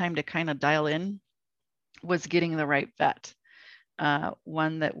long time to kind of dial in was getting the right vet.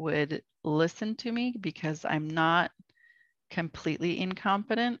 One that would listen to me because I'm not completely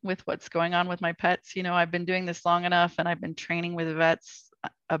incompetent with what's going on with my pets. I've been doing this long enough and I've been training with vets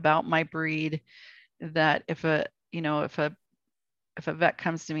about my breed that if a vet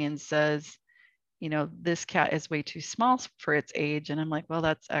comes to me and says, this cat is way too small for its age, and I'm like, well,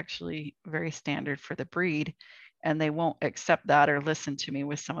 that's actually very standard for the breed, and they won't accept that or listen to me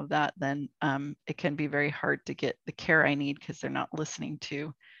with some of that, then it can be very hard to get the care I need because they're not listening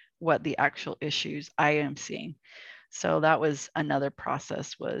to what the actual issues I am seeing. So that was another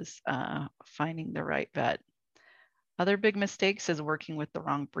process, was finding the right vet. Other big mistakes is working with the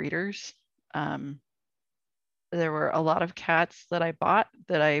wrong breeders. There were a lot of cats that I bought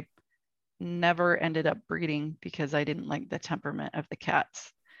that I never ended up breeding because I didn't like the temperament of the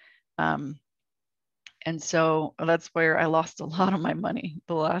cats. And so that's where I lost a lot of my money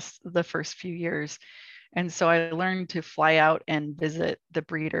the first few years. And so I learned to fly out and visit the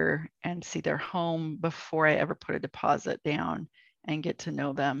breeder and see their home before I ever put a deposit down and get to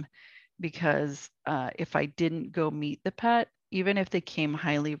know them. Because if I didn't go meet the pet, even if they came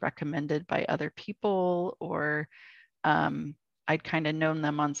highly recommended by other people or I'd kind of known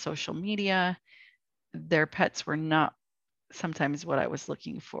them on social media, their pets were not sometimes what I was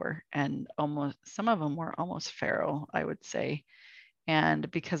looking for. And almost some of them were almost feral, I would say. And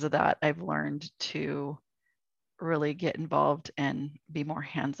because of that, I've learned to really get involved and be more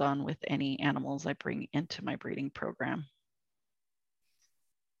hands-on with any animals I bring into my breeding program.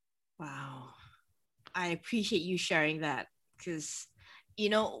 Wow. I appreciate you sharing that, because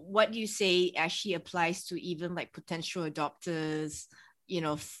what you say actually applies to even like potential adopters,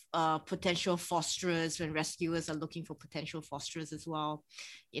 potential fosterers, when rescuers are looking for potential fosterers as well.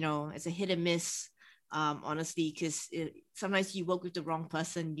 It's a hit and miss, honestly, because sometimes you work with the wrong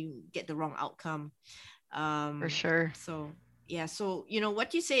person, you get the wrong outcome. For sure. So yeah, so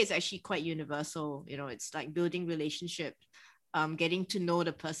what you say is actually quite universal. It's like building relationship, getting to know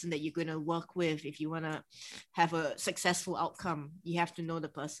the person that you're going to work with. If you want to have a successful outcome, you have to know the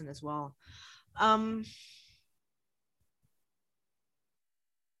person as well.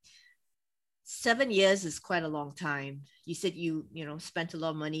 7 years is quite a long time. You said you spent a lot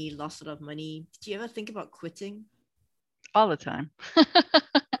of money, lost a lot of money. Did you ever think about quitting? All the time.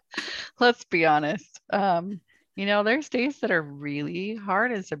 Let's be honest. There's days that are really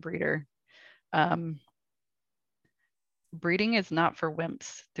hard as a breeder. Um, Breeding is not for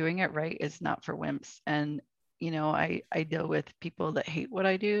wimps. Doing it right is not for wimps. And, I deal with people that hate what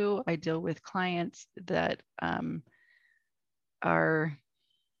I do. I deal with clients that are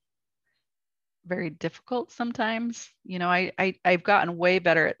very difficult sometimes. I've gotten way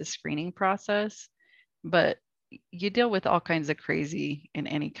better at the screening process, but you deal with all kinds of crazy in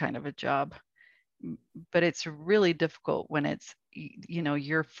any kind of a job. But it's really difficult when it's,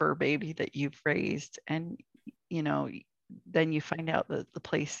 your fur baby that you've raised, and, you know, then you find out that the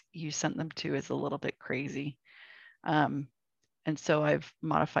place you sent them to is a little bit crazy. And so I've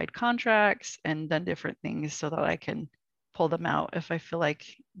modified contracts and done different things so that I can pull them out if I feel like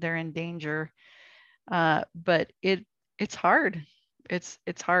they're in danger. But it's hard. It's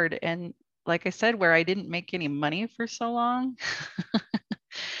hard. And like I said, where I didn't make any money for so long,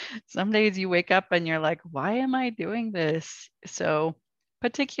 some days you wake up and you're like, why am I doing this? So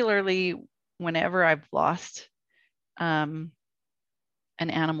particularly whenever I've lost an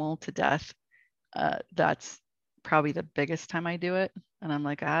animal to death, that's probably the biggest time I do it. And I'm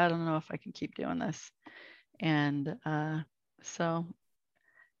like, I don't know if I can keep doing this. And so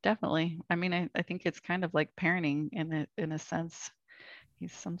definitely, I mean, I think it's kind of like parenting in a sense.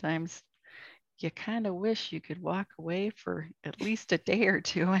 Sometimes you kind of wish you could walk away for at least a day or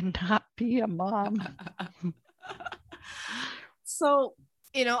two and not be a mom. So,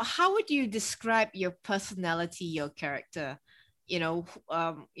 how would you describe your personality, your character?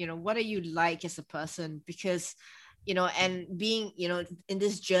 What are you like as a person? Because, and being, in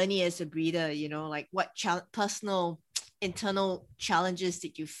this journey as a breeder, like what personal internal challenges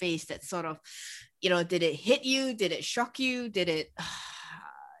did you face that sort of, did it hit you? Did it shock you? Did it,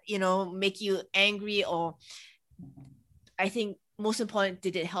 make you angry? Or I think most important,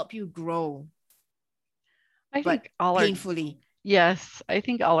 did it help you grow, I but think all our painfully? Yes, I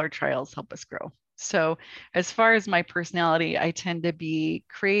think all our trials help us grow. So, as far as my personality, I tend to be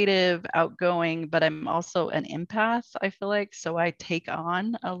creative, outgoing, but I'm also an empath, I feel like. So, I take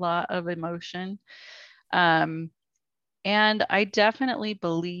on a lot of emotion. Um, and I definitely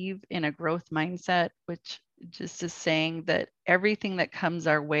believe in a growth mindset, which just is saying that everything that comes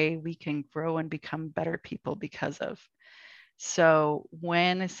our way, we can grow and become better people because of. So,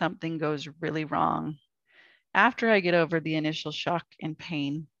 when something goes really wrong, after I get over the initial shock and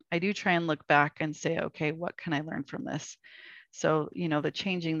pain, I do try and look back and say, okay, what can I learn from this? So, the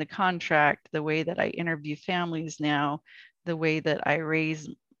changing the contract, the way that I interview families now, the way that I raise,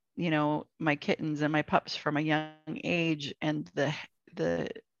 my kittens and my pups from a young age, and the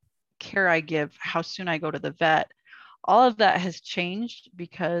care I give, how soon I go to the vet, all of that has changed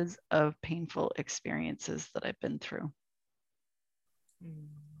because of painful experiences that I've been through.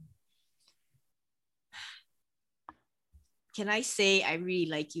 Can I say I really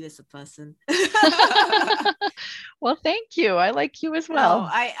like you as a person? Well, thank you. I like you as well.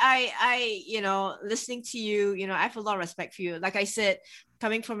 No, listening to you, I have a lot of respect for you. Like I said,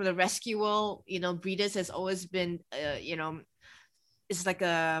 coming from the rescue world, breeders has always been, it's like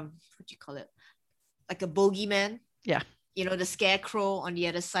what do you call it? Like a bogeyman. Yeah. The scarecrow on the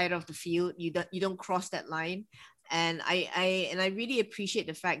other side of the field. You don't cross that line. And I really appreciate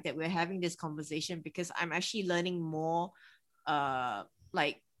the fact that we're having this conversation, because I'm actually learning more,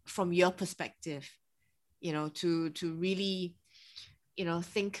 like from your perspective, to really,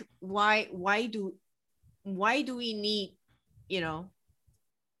 think why do we need,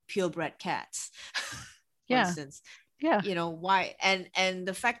 purebred cats, for Yeah. instance. Yeah. Why, and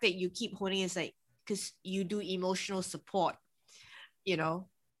the fact that you keep holding is like, because you do emotional support,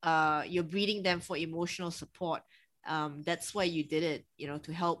 you're breeding them for emotional support. That's why you did it,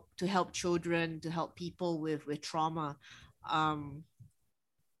 to help children, to help people with trauma. And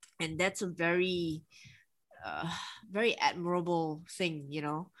that's a very, uh, very admirable thing,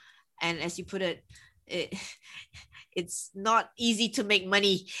 and as you put it it's not easy to make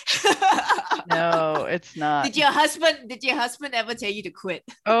money. No, it's not. Did your husband ever tell you to quit?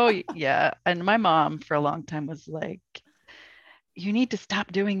 Oh, yeah. And my mom for a long time was like, you need to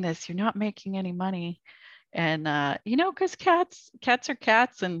stop doing this. You're not making any money. And because cats are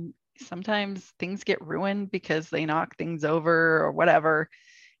cats, and sometimes things get ruined because they knock things over or whatever.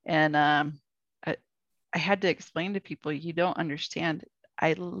 And I, I had to explain to people, you don't understand.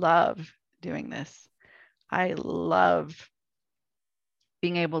 I love doing this. I love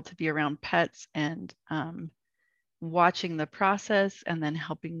being able to be around pets and watching the process, and then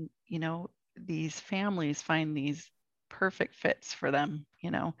helping, these families find these perfect fits for them,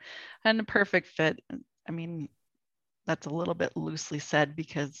 and a perfect fit. I mean, that's a little bit loosely said,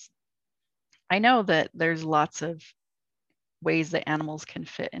 because I know that there's lots of ways that animals can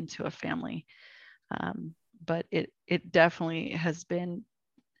fit into a family. But it definitely has been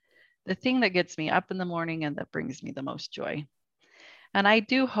the thing that gets me up in the morning and that brings me the most joy. And I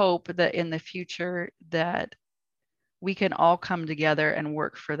do hope that in the future that we can all come together and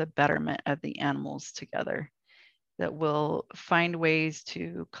work for the betterment of the animals together, that we'll find ways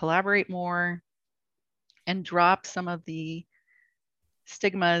to collaborate more and drop some of the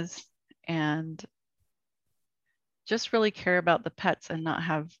stigmas and just really care about the pets and not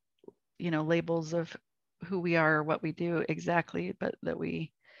have, labels of who we are or what we do exactly, but that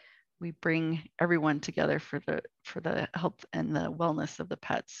we bring everyone together for the health and the wellness of the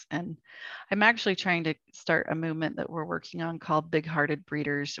pets. And I'm actually trying to start a movement that we're working on called Big Hearted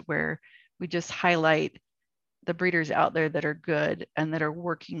Breeders, where we just highlight the breeders out there that are good and that are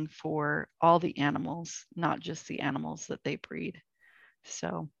working for all the animals, not just the animals that they breed.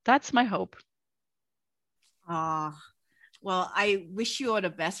 So that's my hope. Well, I wish you all the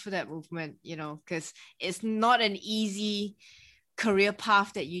best for that movement, because it's not an easy career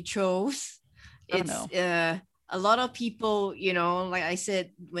path that you chose. It's a lot of people, like I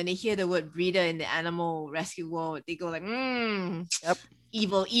said, when they hear the word breeder in the animal rescue world, they go like, Yep.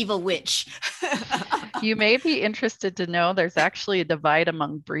 evil witch. You may be interested to know there's actually a divide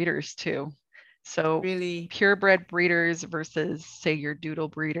among breeders too. So really, purebred breeders versus, say, your doodle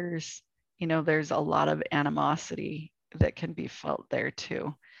breeders, there's a lot of animosity that can be felt there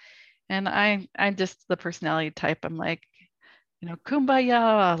too. And I'm just the personality type. I'm like,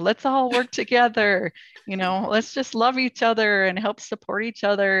 kumbaya, let's all work together. Let's just love each other and help support each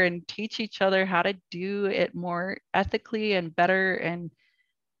other and teach each other how to do it more ethically and better and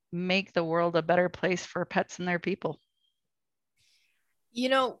make the world a better place for pets and their people.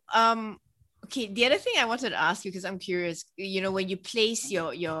 Okay, the other thing I wanted to ask you, because I'm curious, when you place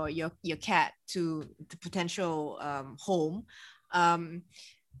your cat to the potential home,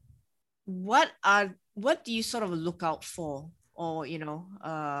 what do you sort of look out for, or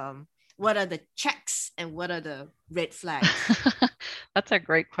what are the checks and what are the red flags? That's a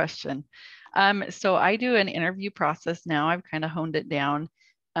great question. So I do an interview process now. I've kind of honed it down.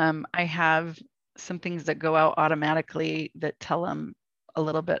 I have some things that go out automatically that tell them a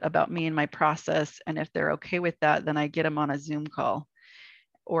little bit about me and my process. And if they're okay with that, then I get them on a Zoom call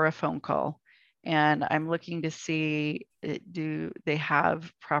or a phone call. And I'm looking to see, do they have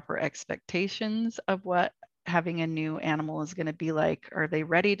proper expectations of what having a new animal is going to be like? Are they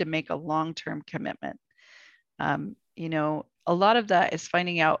ready to make a long-term commitment? A lot of that is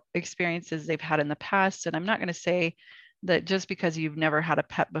finding out experiences they've had in the past. And I'm not going to say that just because you've never had a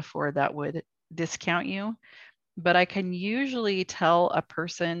pet before, that would discount you. But I can usually tell a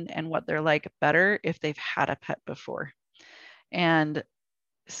person and what they're like better if they've had a pet before. And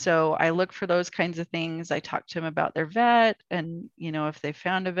so I look for those kinds of things. I talk to them about their vet and, if they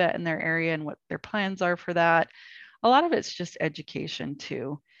found a vet in their area and what their plans are for that. A lot of it's just education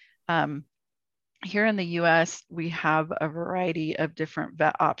too. Here in the US, we have a variety of different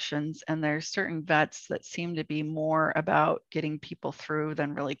vet options, and there's certain vets that seem to be more about getting people through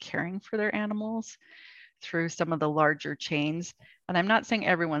than really caring for their animals through some of the larger chains. And I'm not saying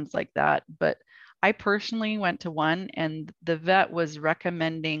everyone's like that, but I personally went to one and the vet was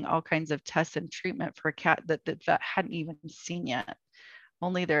recommending all kinds of tests and treatment for a cat that the vet hadn't even seen yet.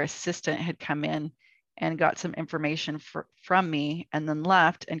 Only their assistant had come in and got some information from me and then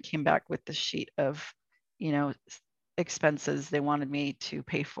left and came back with the sheet of, expenses they wanted me to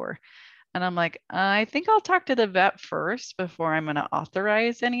pay for. And I'm like, I think I'll talk to the vet first before I'm going to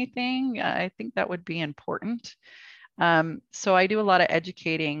authorize anything. I think that would be important. So I do a lot of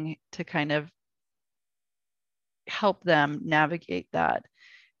educating to kind of help them navigate that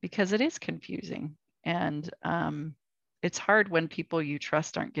because it is confusing. And it's hard when people you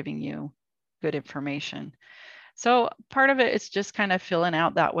trust aren't giving you good information. So part of it is just kind of filling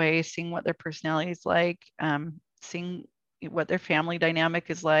out that way, seeing what their personality is like, seeing what their family dynamic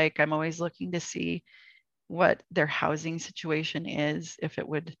is like. I'm always looking to see what their housing situation is, if it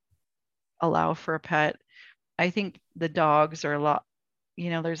would allow for a pet. I think the dogs are a lot,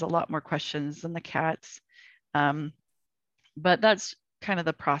 there's a lot more questions than the cats. But that's kind of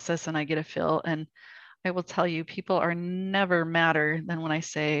the process, and I get a feel. And I will tell you, people are never madder than when I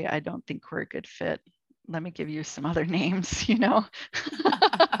say, I don't think we're a good fit. Let me give you some other names,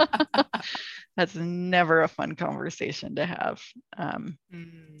 That's never a fun conversation to have.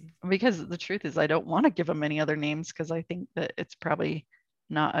 Because the truth is, I don't want to give them any other names because I think that it's probably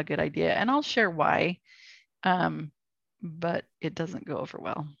not a good idea. And I'll share why, but it doesn't go over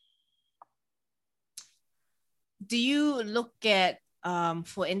well. Do you look at,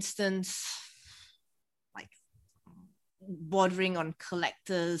 for instance, bordering on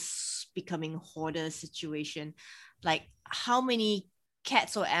collectors becoming hoarders situation. Like, how many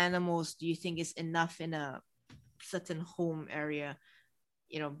cats or animals do you think is enough in a certain home area?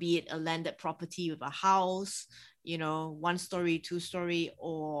 Be it a landed property with a house, 1 story, 2 story,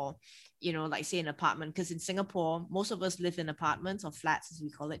 or, like say an apartment. Because in Singapore, most of us live in apartments or flats, as we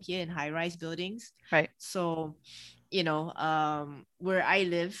call it here, in high-rise buildings. Right. So, where I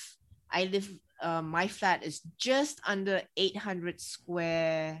live, my flat is just under 800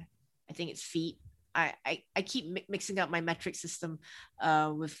 square, I think it's feet. I keep mixing up my metric system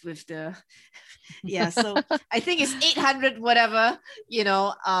with the yeah, so I think it's 800 whatever, in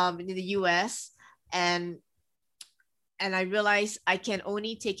the US. And I realized I can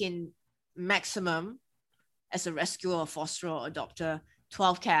only take in maximum, as a rescuer or fosterer or adopter,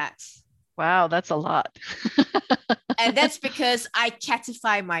 12 cats. Wow, that's a lot. And that's because I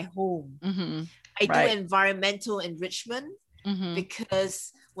catify my home. Mm-hmm. I do Right. environmental enrichment. Mm-hmm.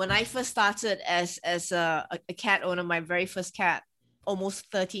 Because when I first started as a cat owner, my very first cat, almost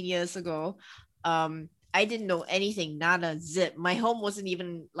 13 years ago, I didn't know anything, nada, zip. My home wasn't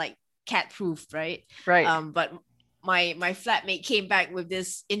even like cat proof, right? Right. But my flatmate came back with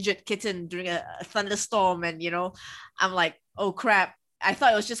this injured kitten during a thunderstorm, and I'm like, oh crap. I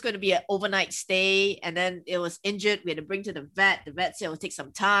thought it was just going to be an overnight stay, and then it was injured. We had to bring to the vet. The vet said it would take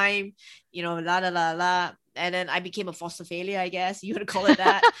some time, la la la la. And then I became a foster failure, I guess you would call it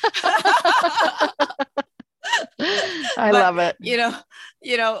that. I love it.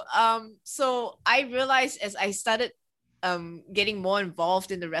 So I realized as I started getting more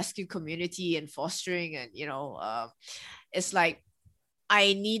involved in the rescue community and fostering, and it's like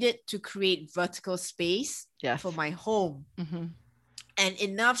I needed to create vertical space Yes. for my home. Mm-hmm. And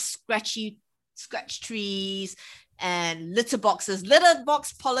enough scratch trees and litter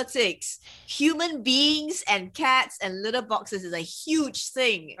box politics. Human beings and cats and litter boxes is a huge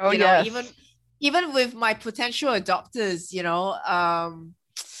thing. Oh, yes. Even with my potential adopters,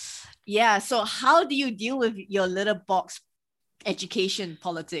 yeah. So how do you deal with your litter box education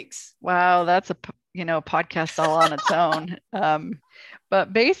politics? Wow, that's a podcast all on its own.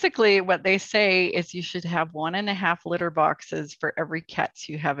 But basically what they say is you should have 1.5 litter boxes for every cats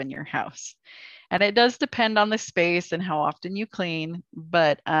you have in your house. And it does depend on the space and how often you clean,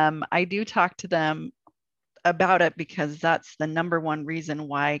 but I do talk to them about it because that's the number one reason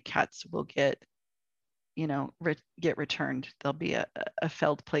why cats will get returned. There'll be a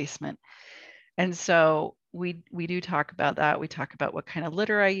failed placement. And so we do talk about that. We talk about what kind of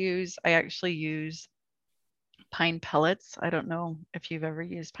litter I use. I actually use pine pellets. I don't know if you've ever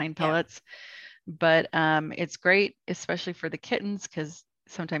used pine pellets, but it's great, especially for the kittens, because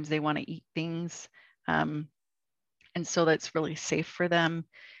sometimes they want to eat things. And so that's really safe for them.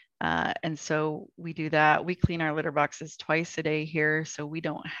 And so we do that. We clean our litter boxes twice a day here. So we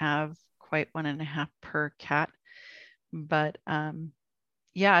don't have quite 1.5 per cat. But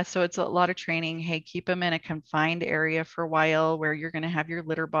yeah, so it's a lot of training. Hey, keep them in a confined area for a while where you're going to have your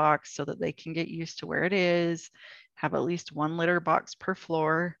litter box so that they can get used to where it is. Have at least 1 litter box per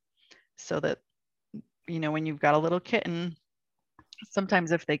floor so that, when you've got a little kitten,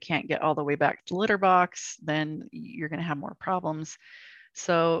 sometimes if they can't get all the way back to the litter box, then you're going to have more problems.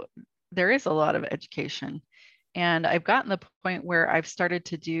 So there is a lot of education. And I've gotten the point where I've started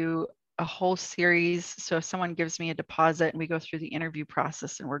to do a whole series. So if someone gives me a deposit and we go through the interview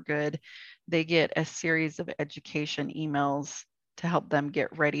process and we're good, they get a series of education emails to help them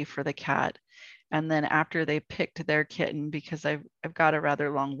get ready for the cat. And then after they picked their kitten, because I've got a rather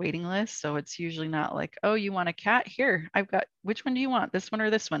long waiting list. So it's usually not like, oh, you want a cat? Here, I've got, which one do you want? This one or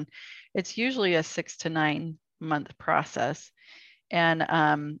this one? It's usually a 6 to 9 month process.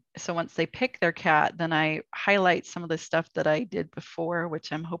 And so once they pick their cat, then I highlight some of the stuff that I did before,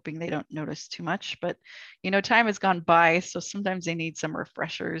 which I'm hoping they don't notice too much. But, time has gone by. So sometimes they need some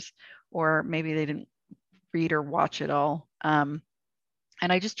refreshers, or maybe they didn't read or watch it all.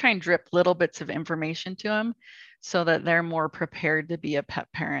 And I just try and drip little bits of information to them so that they're more prepared to be a pet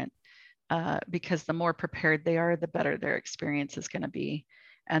parent. Because the more prepared they are, the better their experience is going to be.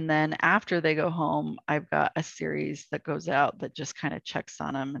 And then after they go home, I've got a series that goes out that just kind of checks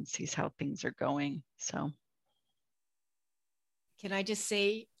on them and sees how things are going. So can I just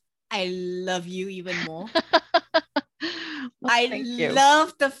say, I love you even more. Well, I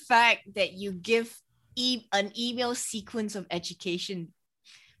love the fact that you give an email sequence of education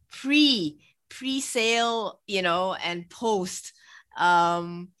pre-sale, and post.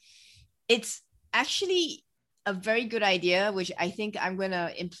 It's actually a very good idea, which I think I'm going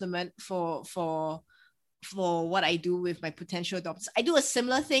to implement for what I do with my potential adopters. I do a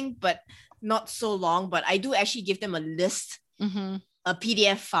similar thing, but not so long, but I do actually give them a list, a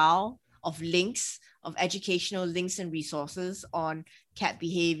PDF file of links, of educational links and resources on cat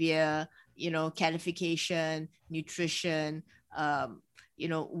behavior, catification, nutrition,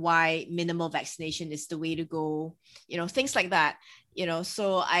 why minimal vaccination is the way to go, things like that.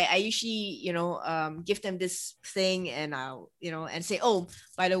 So I usually, give them this thing, and I'll, and say, oh,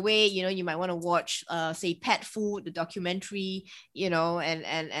 by the way, you might want to watch, say, Pet Food, the documentary,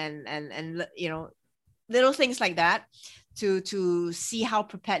 and little things like that to see how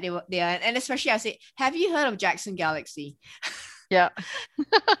prepared they are. And especially I say, have you heard of Jackson Galaxy? Yeah.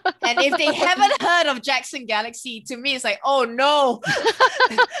 And if they haven't heard of Jackson Galaxy, to me, it's like, oh no.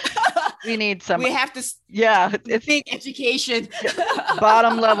 We need some. We have to. Yeah, it's big education.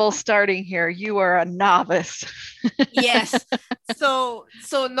 Bottom level starting here. You are a novice. Yes. So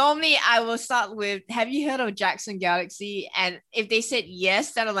normally I will start with, have you heard of Jackson Galaxy? And if they said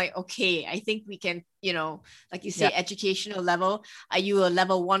yes, then I'm like, okay, I think we can, like you say, educational level. Are you a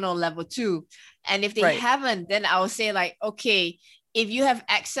level 1 or level 2? And if they haven't, then I will say like, okay, if you have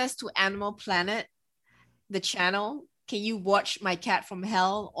access to Animal Planet, the channel, can you watch My Cat from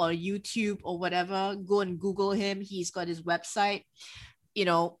Hell or YouTube or whatever? Go and Google him. He's got his website.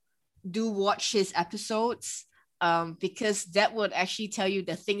 Do watch his episodes, because that would actually tell you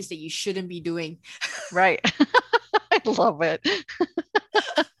the things that you shouldn't be doing. Right. I love it.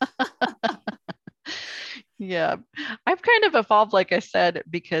 Yeah, I've kind of evolved, like I said,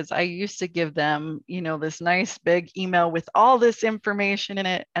 because I used to give them, this nice big email with all this information in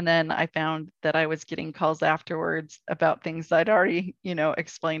it. And then I found that I was getting calls afterwards about things I'd already,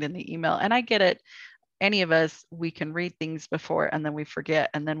 explained in the email. And I get it. Any of us, we can read things before and then we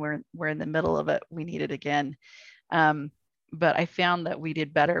forget. And then we're in the middle of it. We need it again. But I found that we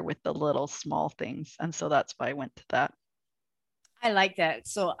did better with the little small things. And so that's why I went to that. I like that.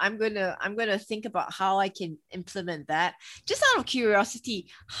 So I'm gonna think about how I can implement that. Just out of curiosity,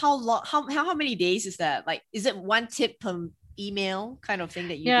 how many days is that? Like, is it one tip per email kind of thing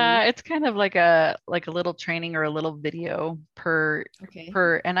that you do? Yeah, it's kind of like a little training or a little video per,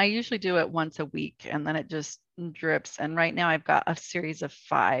 and I usually do it once a week, and then it just drips. And right now I've got a series of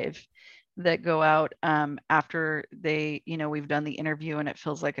 5 that go out after they, we've done the interview and it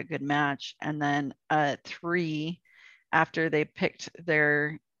feels like a good match, and then 3 after they picked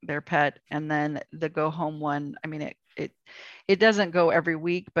their pet, and then the go home one. I mean, it doesn't go every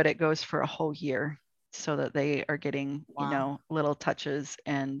week, but it goes for a whole year, so that they are getting, little touches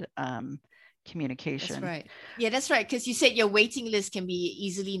and communication. That's right. Yeah, that's right. Because you said your waiting list can be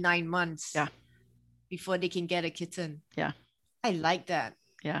easily 9 months. Yeah. Before they can get a kitten. Yeah. I like that.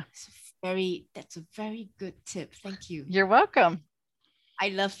 Yeah. That's a very good tip. Thank you. You're welcome. I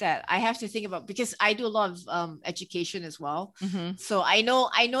love that. I have to think about, because I do a lot of education as well. Mm-hmm. So I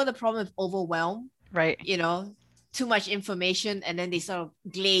know the problem of overwhelm. Right. Too much information, and then they sort of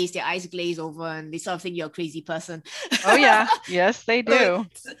their eyes glaze over, and they sort of think you're a crazy person. Oh yeah. Yes, they do.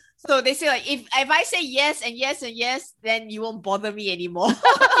 So they say like, if I say yes and yes and yes, then you won't bother me anymore.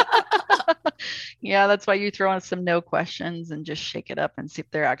 Yeah, that's why you throw in some no questions and just shake it up and see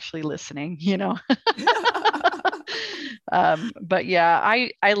if they're actually listening, But yeah,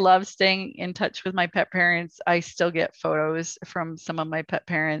 I love staying in touch with my pet parents. I still get photos from some of my pet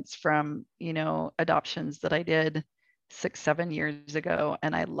parents from, adoptions that I did 6-7 years ago.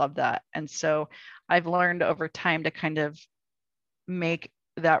 And I love that. And so I've learned over time to kind of make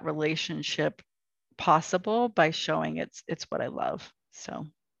that relationship possible by showing it's what I love. So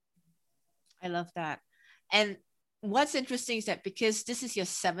I love that. And what's interesting is that because this is your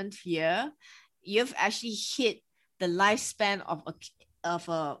 7th year, you've actually hit the lifespan of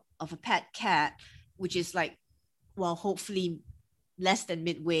a pet cat, which is like, well, hopefully less than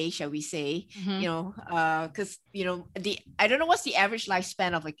midway, shall we say? Mm-hmm. Because I don't know what's the average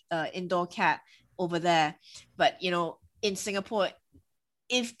lifespan of an indoor cat over there, but in Singapore,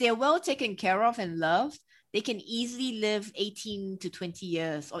 if they're well taken care of and loved, they can easily live 18 to 20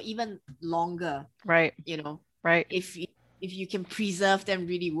 years or even longer. Right. Right. If you can preserve them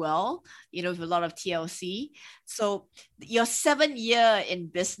really well, with a lot of TLC. So your 7th year in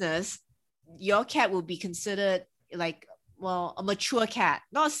business, your cat will be considered like, well, a mature cat,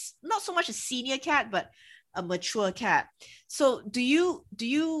 not so much a senior cat, but a mature cat. So do you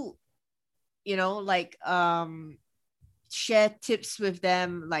share tips with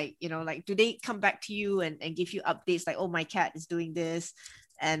them, like do they come back to you and give you updates like, oh, my cat is doing this,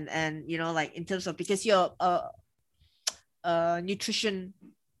 and like in terms of, because you're a nutrition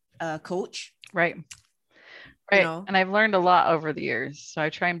coach, right? And I've learned a lot over the years, so I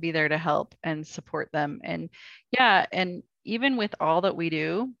try and be there to help and support them. And yeah, and even with all that we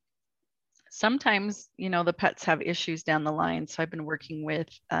do, sometimes, the pets have issues down the line. So I've been working with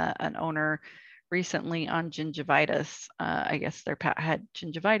an owner recently on gingivitis. I guess their pet had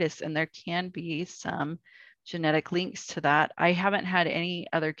gingivitis, and there can be some genetic links to that. I haven't had any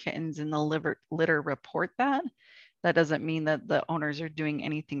other kittens in the litter report that. That doesn't mean that the owners are doing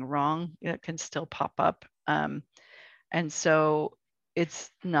anything wrong. It can still pop up. And so it's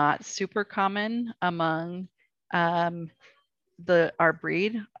not super common among our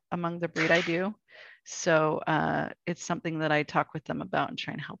breed, among the breed I do. So it's something that I talk with them about and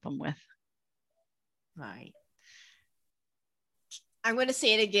try and help them with. Right. I'm going to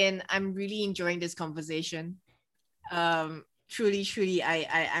say it again. I'm really enjoying this conversation. Truly,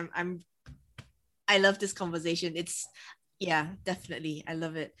 I love this conversation. It's, yeah, definitely. I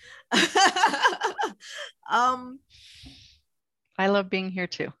love it. I love being here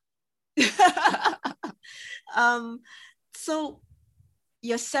too. So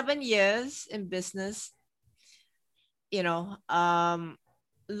your 7 years in business,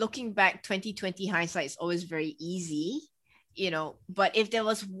 looking back, 2020 hindsight is always very easy, but if there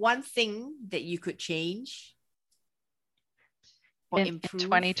was one thing that you could change or in improve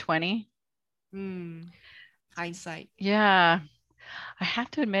 2020, hindsight. Yeah, I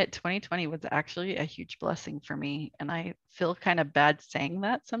have to admit 2020 was actually a huge blessing for me, and I feel kind of bad saying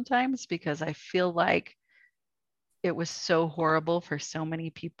that sometimes because I feel like it was so horrible for so many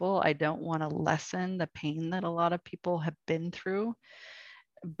people. I don't want to lessen the pain that a lot of people have been through.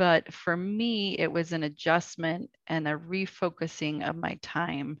 But for me, it was an adjustment and a refocusing of my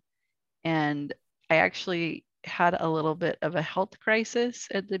time. And I actually had a little bit of a health crisis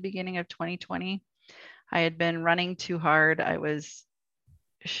at the beginning of 2020. I had been running too hard. I was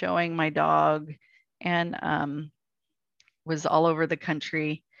showing my dog and was all over the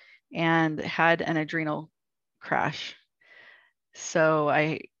country and had an adrenal crash. So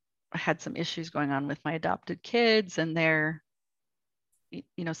I had some issues going on with my adopted kids and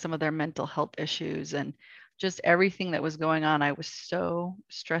some of their mental health issues and just everything that was going on. I was so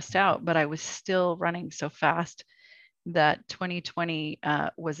stressed out, but I was still running so fast that 2020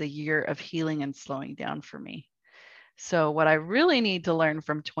 was a year of healing and slowing down for me. So what I really need to learn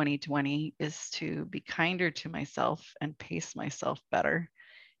from 2020 is to be kinder to myself and pace myself better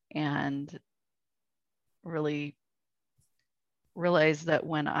and really realize that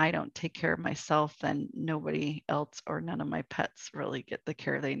when I don't take care of myself, then nobody else or none of my pets really get the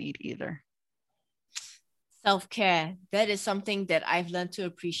care they need either. Self-care, that is something that I've learned to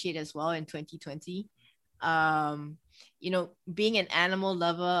appreciate as well in 2020. Being an animal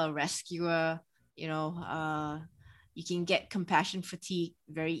lover, a rescuer, you can get compassion fatigue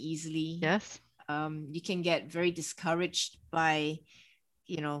very easily. Yes. You can get very discouraged by,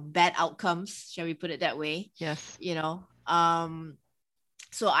 bad outcomes, shall we put it that way? Yes.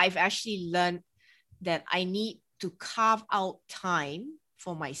 So I've actually learned that I need to carve out time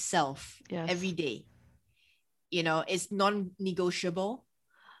for myself every day. It's non-negotiable.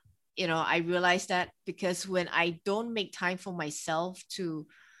 I realize that because when I don't make time for myself to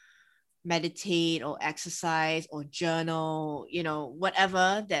meditate or exercise or journal,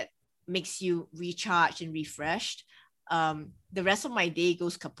 whatever that makes you recharged and refreshed, the rest of my day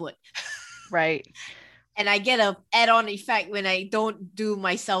goes kaput. Right. And I get an add-on effect when I don't do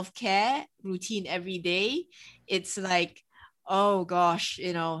my self-care routine every day. It's like, oh gosh,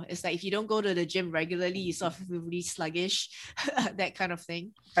 it's like if you don't go to the gym regularly, you sort of feel really sluggish, that kind of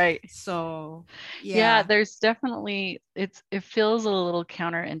thing. Right. So yeah, there's definitely, it feels a little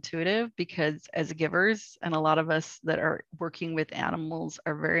counterintuitive because as givers, and a lot of us that are working with animals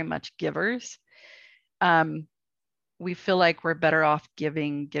are very much givers. We feel like we're better off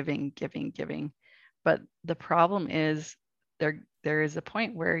giving. But the problem is there is a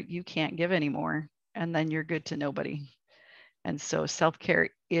point where you can't give anymore, and then you're good to nobody. And so self-care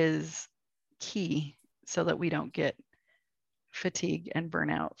is key so that we don't get fatigue and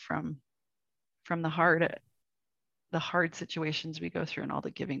burnout from the hard situations we go through and all the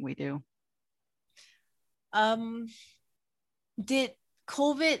giving we do. Did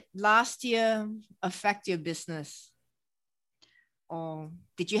COVID last year affect your business? Or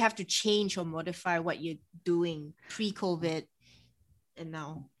did you have to change or modify what you're doing pre-COVID and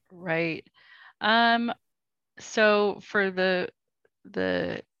now? Right. So for the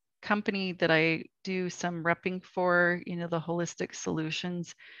company that I do some repping for, the holistic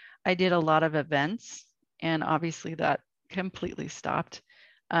solutions, I did a lot of events, and obviously that completely stopped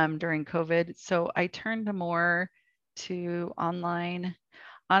during COVID. So I turned more to online.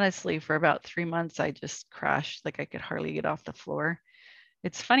 Honestly, for about 3 months, I just crashed. Like I could hardly get off the floor.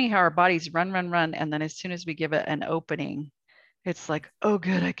 It's funny how our bodies run, and then as soon as we give it an opening, it's like, oh,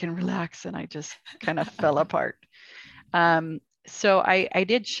 good, I can relax. And I just kind of fell apart. So I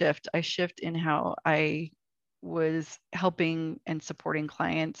did shift. I shift in how I was helping and supporting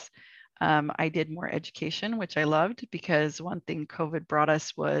clients. I did more education, which I loved, because one thing COVID brought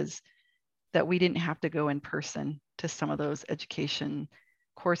us was that we didn't have to go in person to some of those education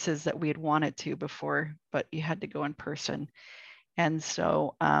courses that we had wanted to before, but you had to go in person. And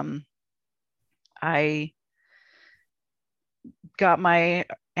so I got my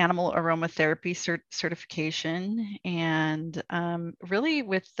animal aromatherapy certification, and really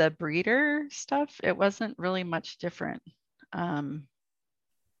with the breeder stuff, it wasn't really much different. I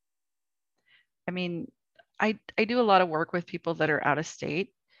mean, I do a lot of work with people that are out of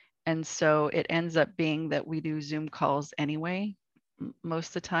state, and so it ends up being that we do Zoom calls anyway, most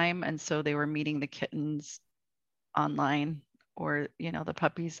of the time. And so they were meeting the kittens online, or, you know, the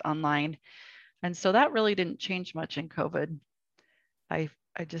puppies online. And so that really didn't change much in COVID. I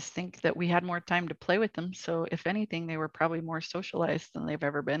just think that we had more time to play with them. So if anything, they were probably more socialized than they've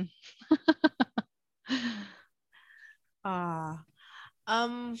ever been. Ah,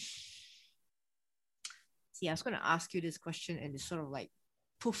 um, see, I was going to ask you this question and it sort of like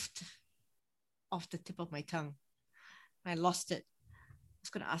poofed off the tip of my tongue. I lost it. I was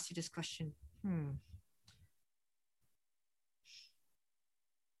going to ask you this question.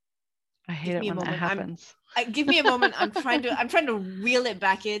 I hate Give it me a when that moment. happens. Give me a moment. I'm trying to reel it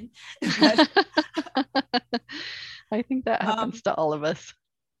back in. I think that happens to all of us.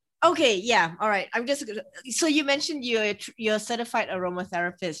 Okay, yeah, all right. So you mentioned you're a certified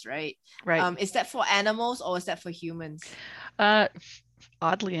aromatherapist, right? Right. Is that for animals or is that for humans?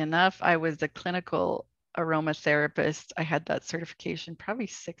 Oddly enough, I was a clinical aromatherapist. I had that certification probably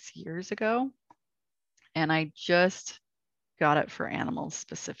 6 years ago, and I just got it for animals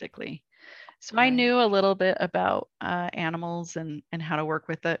specifically. So I Right. knew a little bit about animals and how to work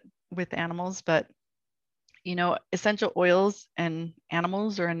with animals, but you know, essential oils and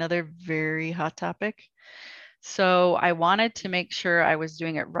animals are another very hot topic. So I wanted to make sure I was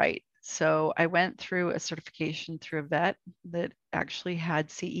doing it right. So I went through a certification through a vet that actually had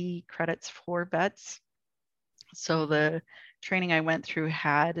CE credits for vets. So the training I went through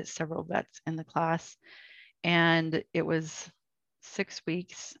had several vets in the class, and it was 6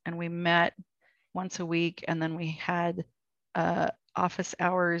 weeks, and we met once a week, and then we had office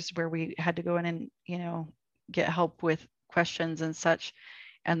hours where we had to go in and, you know, get help with questions and such.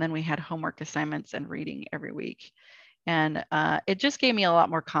 And then we had homework assignments and reading every week. And it just gave me a lot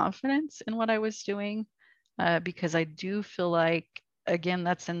more confidence in what I was doing, because I do feel like, again,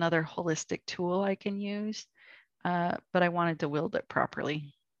 that's another holistic tool I can use, but I wanted to wield it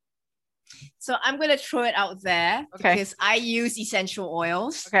properly. So I'm going to throw it out there because I use essential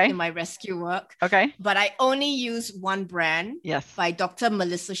oils in my rescue work. Okay. But I only use one brand. Yes. By Dr.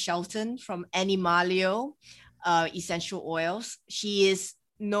 Melissa Shelton from Animalio Essential Oils. She is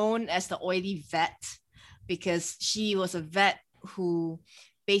known as the oily vet because she was a vet who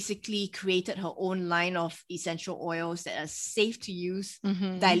basically created her own line of essential oils that are safe to use,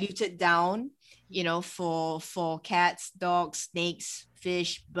 diluted down, you know, for cats, dogs, snakes,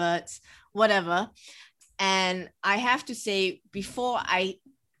 fish, birds, whatever. And I have to say, before I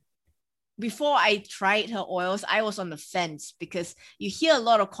tried her oils, I was on the fence because you hear a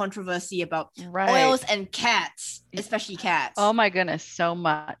lot of controversy about oils and cats, especially cats. Oh my goodness, so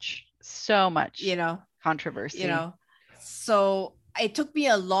much, you know, controversy. You know, so it took me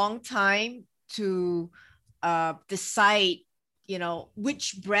a long time to decide, you know,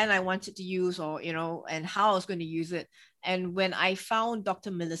 which brand I wanted to use, or, you know, and how I was going to use it. And when I found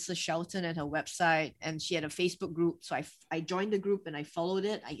Dr. Melissa Shelton at her website, and she had a Facebook group, so I joined the group and I followed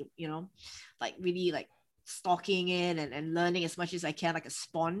it. I, you know, like really like stalking it and learning as much as I can, like a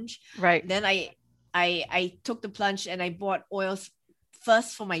sponge. Right. Then I took the plunge and I bought oils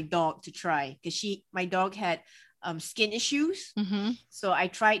first for my dog to try, because my dog had skin issues. So I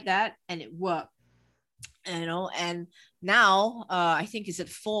tried that and it worked. You know, and now I think it's at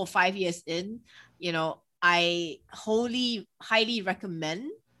 4 or 5 years in, you know, I highly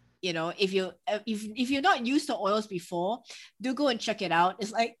recommend, you know, if you're not used to oils before, do go and check it out.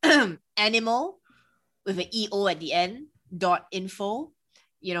 It's like animal with an EO at the end .info.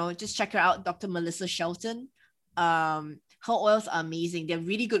 You know, just check her out, Dr. Melissa Shelton. Her oils are amazing. They're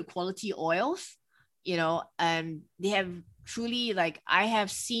really good quality oils, you know, and they have truly, like, I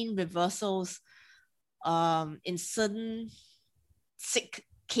have seen reversals in certain sick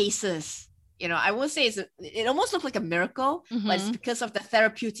cases. You know, I won't say it almost looks like a miracle, but it's because of the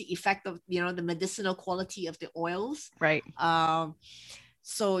therapeutic effect of, you know, the medicinal quality of the oils. Right.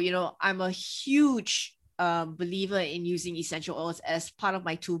 So, you know, I'm a huge believer in using essential oils as part of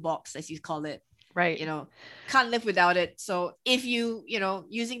my toolbox, as you call it. Right. Can't live without it. So if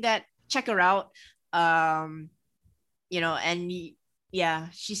using that, check her out. And yeah,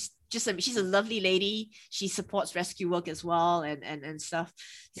 she's a lovely lady. She supports rescue work as well and stuff.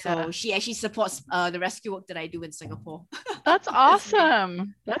 So Yeah. she actually supports the rescue work that I do in Singapore. That's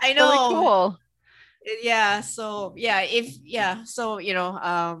awesome. That's I really know. cool. Yeah. So yeah,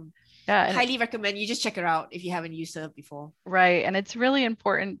 Yeah. highly recommend you just check her out if you haven't used her before. Right. And it's really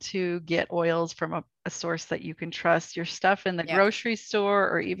important to get oils from a source that you can trust. Your stuff in the Yeah. grocery store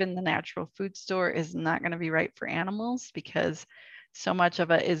or even the natural food store is not going to be right for animals because so much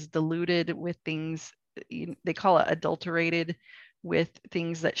of it is diluted with things, they call it adulterated, with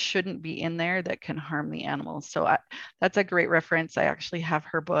things that shouldn't be in there that can harm the animals. So that's a great reference. I actually have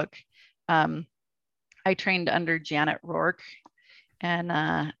her book. I trained under Janet Rourke.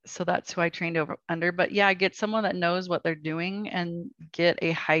 And so that's who I trained under. But yeah, get someone that knows what they're doing and get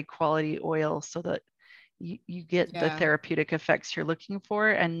a high quality oil so that you get the therapeutic effects you're looking for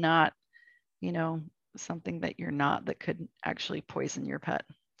and not, something that you're not that could actually poison your pet.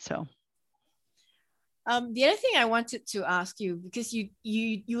 So. The other thing I wanted to ask you, because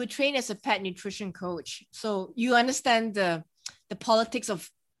you were trained as a pet nutrition coach, so you understand the politics of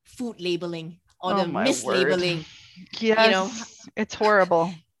food labeling or the mislabeling. Yes, it's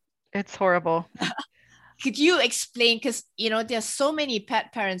horrible. It's horrible. Could you explain? Because there's so many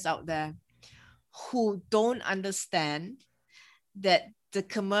pet parents out there who don't understand that the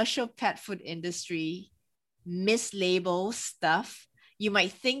commercial pet food industry mislabels stuff. You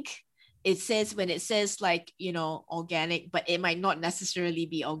might think when it says like organic, but it might not necessarily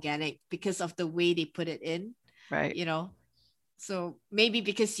be organic because of the way they put it in. Right. So maybe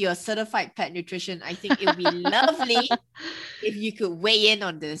because you're a certified pet nutrition, I think it would be lovely if you could weigh in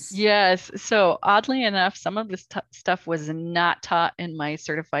on this. Yes. So oddly enough, some of this stuff was not taught in my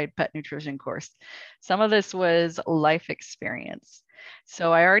certified pet nutrition course. Some of this was life experience.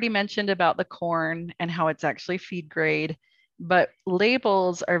 So I already mentioned about the corn and how it's actually feed grade, but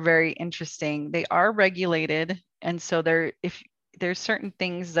labels are very interesting. They are regulated. And so if there's certain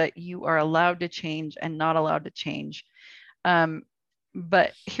things that you are allowed to change and not allowed to change.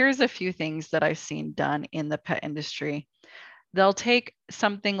 But here's a few things that I've seen done in the pet industry. They'll take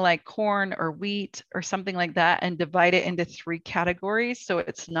something like corn or wheat or something like that and divide it into 3 categories. So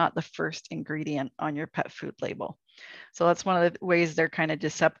it's not the first ingredient on your pet food label. So that's one of the ways they're kind of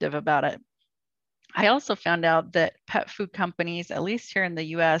deceptive about it. I also found out that pet food companies, at least here in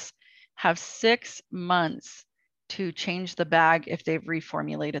the US, have 6 months to change the bag if they've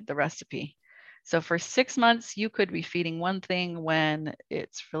reformulated the recipe. So for 6 months, you could be feeding one thing when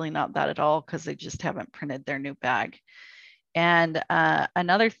it's really not that at all because they just haven't printed their new bag. And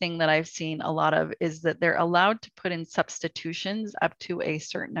another thing that I've seen a lot of is that they're allowed to put in substitutions up to a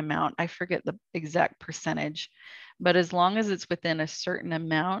certain amount. I forget the exact percentage, but as long as it's within a certain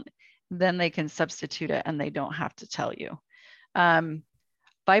amount, then they can substitute it and they don't have to tell you.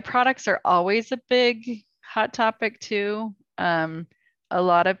 Byproducts are always a big hot topic too. A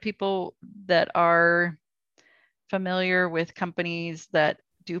lot of people that are familiar with companies that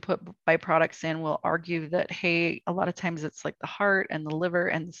do put byproducts in will argue that, hey, a lot of times it's like the heart and the liver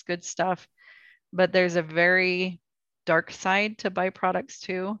and this good stuff, but there's a very dark side to byproducts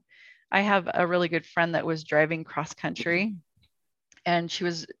too. I have a really good friend that was driving cross country and she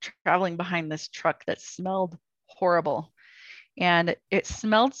was traveling behind this truck that smelled horrible. And it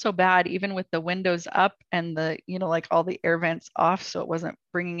smelled so bad, even with the windows up and like all the air vents off, so it wasn't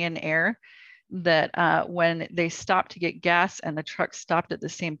bringing in air, that when they stopped to get gas and the truck stopped at the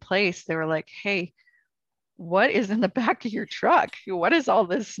same place, they were like, hey, what is in the back of your truck? What is all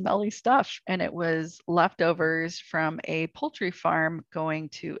this smelly stuff? And it was leftovers from a poultry farm going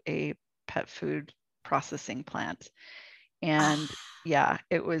to a pet food processing plant. And yeah,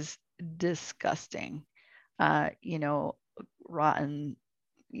 it was disgusting. Rotten,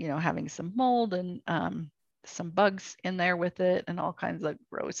 having some mold and some bugs in there with it and all kinds of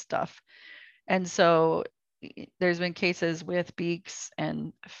gross stuff. And so there's been cases with beaks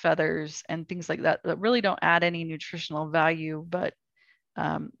and feathers and things like that that really don't add any nutritional value, but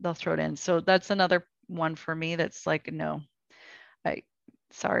they'll throw it in. So that's another one for me that's like, no,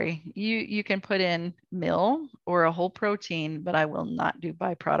 sorry, you can put in meal or a whole protein, but I will not do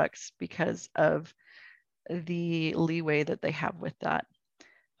byproducts because of the leeway that they have with that.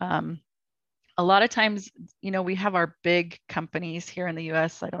 A lot of times, we have our big companies here in the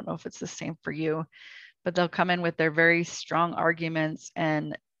US. I don't know if it's the same for you, but they'll come in with their very strong arguments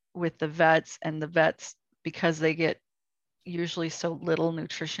and with the vets, and the vets, because they get usually so little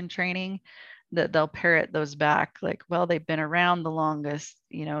nutrition training, that they'll parrot those back, like, well, they've been around the longest,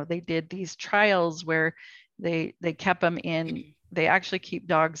 they did these trials where they kept them in, they actually keep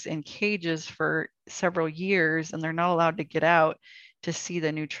dogs in cages for several years and they're not allowed to get out to see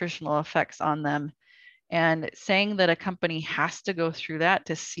the nutritional effects on them. And saying that a company has to go through that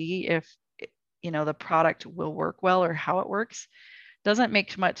to see if the product will work well or how it works doesn't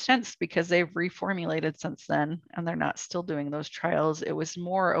make much sense, because they've reformulated since then and they're not still doing those trials. It was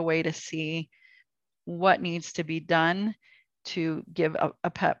more a way to see what needs to be done to give a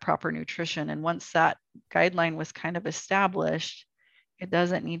pet proper nutrition. And once that guideline was kind of established, it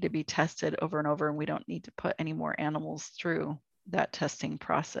doesn't need to be tested over and over, and we don't need to put any more animals through that testing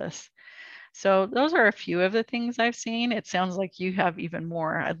process. So those are a few of the things I've seen. It sounds like you have even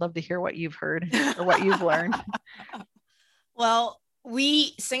more. I'd love to hear what you've heard or what you've learned. Well,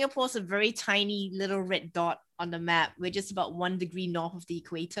 Singapore's a very tiny little red dot on the map. We're just about 1 degree north of the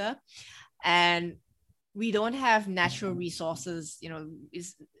equator. And we don't have natural resources.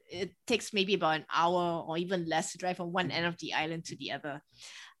 It takes maybe about an hour or even less to drive from one end of the island to the other.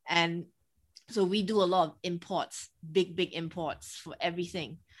 And so we do a lot of imports, big imports for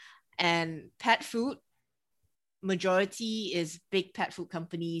everything. And pet food, majority is big pet food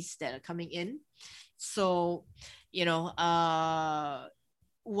companies that are coming in. So,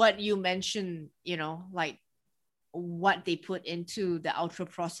 what you mentioned, like what they put into the ultra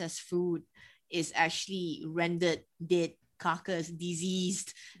processed food is actually rendered dead carcass,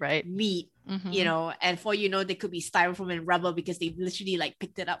 diseased meat, and for they could be styrofoam and rubber because they literally like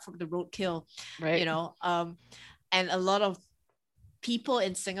picked it up from the roadkill, and a lot of people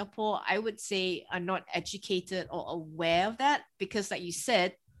in Singapore, I would say, are not educated or aware of that, because like you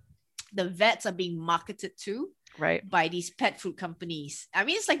said, the vets are being marketed to by these pet food companies. I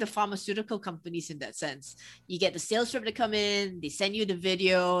mean, it's like the pharmaceutical companies in that sense. You get the sales rep to come in, they send you the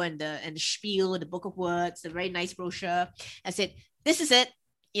video and the spiel, the book of words, the very nice brochure, and said, this is it,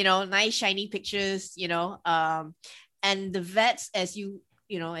 nice shiny pictures, and the vets, as you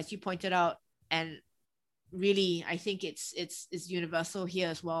pointed out, and really, I think it's universal here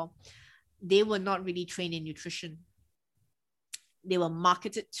as well. They were not really trained in nutrition. They were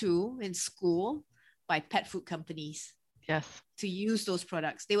marketed to in school by pet food companies. Yes. To use those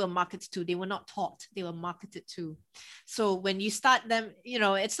products. They were marketed to. They were not taught. They were marketed to. So when you start them,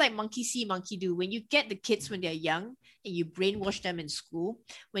 it's like monkey see, monkey do. When you get the kids when they're young and you brainwash them in school,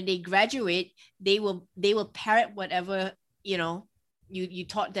 when they graduate, they will parrot whatever, you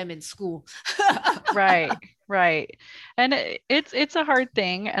taught them in school. Right. And it's a hard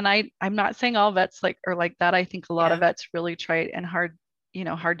thing. And I'm not saying all vets are like that. I think a lot of vets really try it and hard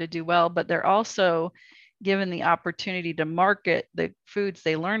to do well, but they're also given the opportunity to market the foods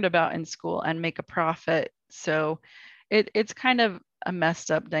they learned about in school and make a profit. So it's kind of a messed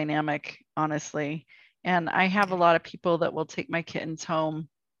up dynamic, honestly. And I have a lot of people that will take my kittens home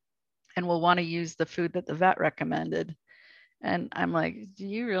and will want to use the food that the vet recommended. And I'm like, do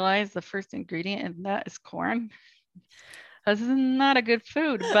you realize the first ingredient in that is corn? This is not a good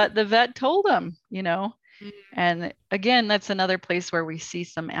food, but the vet told them, And again, that's another place where we see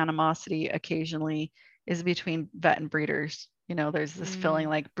some animosity occasionally, is between vet and breeders. There's this feeling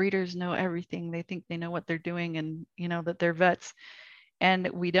like breeders know everything. They think they know what they're doing and, that they're vets. And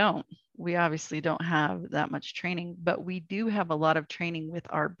we don't. We obviously don't have that much training, but we do have a lot of training with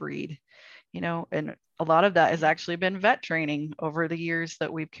our breed, and a lot of that has actually been vet training over the years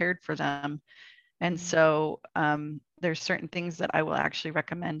that we've cared for them. And so there's certain things that I will actually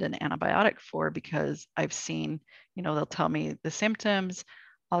recommend an antibiotic for, because I've seen, they'll tell me the symptoms.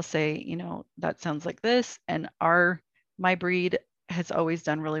 I'll say, that sounds like this. And my breed has always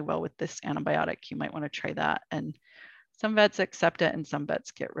done really well with this antibiotic. You might want to try that. And some vets accept it and some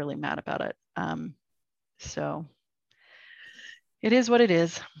vets get really mad about it. So it is what it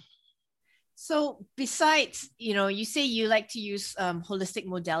is. So besides, you say you like to use holistic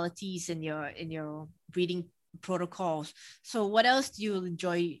modalities in your breeding protocols. So what else do you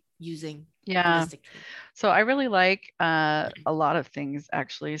enjoy using? Yeah. So I really like a lot of things,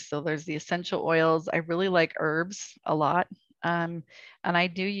 actually. So there's the essential oils. I really like herbs a lot. And I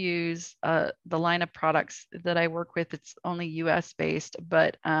do use the line of products that I work with. It's only US based,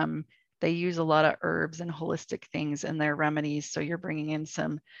 but they use a lot of herbs and holistic things in their remedies. So you're bringing in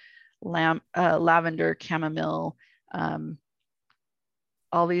some lavender, chamomile,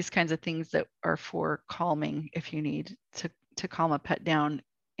 all these kinds of things that are for calming if you need to calm a pet down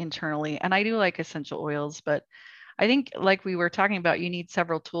internally. And I do like essential oils, but I think, like we were talking about, you need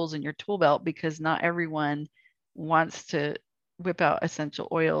several tools in your tool belt, because not everyone wants to whip out essential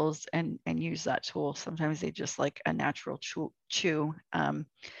oils and use that tool. Sometimes they just like a natural chew.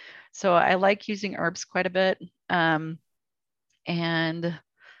 So I like using herbs quite a bit. And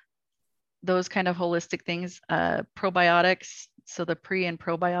those kind of holistic things, probiotics. So the pre and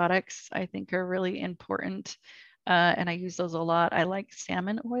probiotics I think are really important. And I use those a lot. I like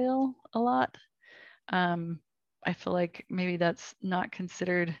salmon oil a lot. I feel like maybe that's not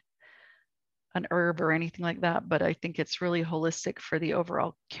considered an herb or anything like that, but I think it's really holistic for the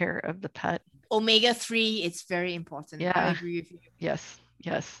overall care of the pet. Omega-3, it's very important. Yeah. I agree with you. Yes.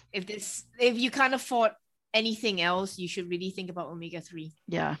 Yes. If you can't afford anything else, you should really think about omega-3.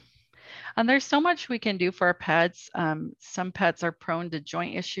 Yeah. And there's so much we can do for our pets. Some pets are prone to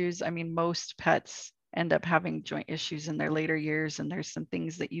joint issues. I mean, most pets end up having joint issues in their later years, and there's some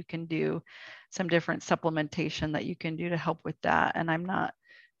things that you can do, some different supplementation that you can do to help with that. And I'm not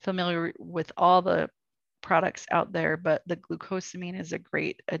familiar with all the products out there, but the glucosamine is a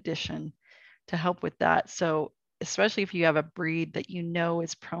great addition to help with that. So especially if you have a breed that you know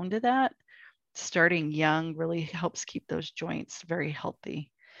is prone to that, starting young really helps keep those joints very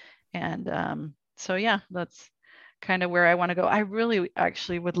healthy. And so, yeah, that's kind of where I want to go. I really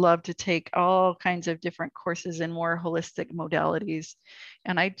actually would love to take all kinds of different courses in more holistic modalities.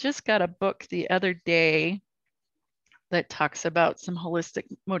 And I just got a book the other day that talks about some holistic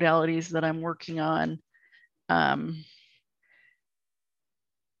modalities that I'm working on.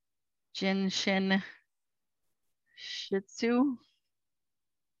 Jinshin Shitsu.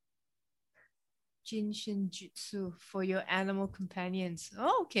 Jinshin Jutsu for your animal companions.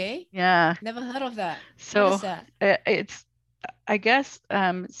 Oh, okay. Yeah. Never heard of that. So what is that? It's, I guess,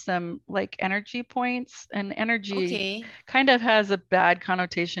 some like energy points, and energy kind of has a bad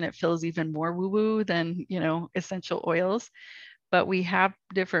connotation. It feels even more woo-woo than, essential oils, but we have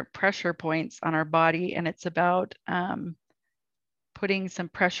different pressure points on our body, and it's about putting some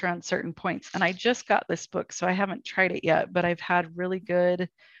pressure on certain points. And I just got this book, so I haven't tried it yet, but I've had really good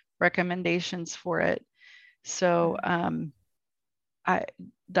recommendations for it. So I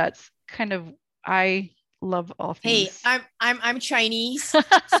love all things. Hey, I'm Chinese,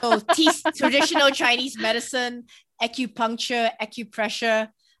 so traditional Chinese medicine, acupuncture, acupressure.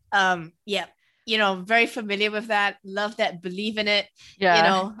 Yeah, very familiar with that. Love that. Believe in it.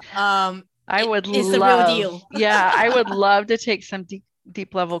 Yeah. It's the real deal. Yeah, I would love to take some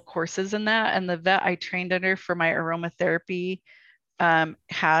deep level courses in that. And the vet I trained under for my aromatherapy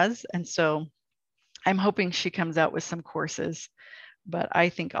has, and so I'm hoping she comes out with some courses. But I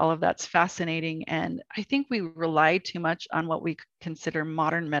think all of that's fascinating. And I think we rely too much on what we consider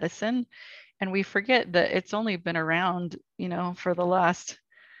modern medicine. And we forget that it's only been around, for the last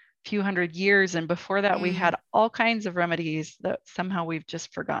few hundred years. And before that, we had all kinds of remedies that somehow we've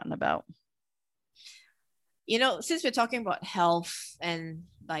just forgotten about. Since we're talking about health and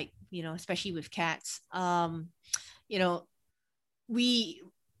especially with cats,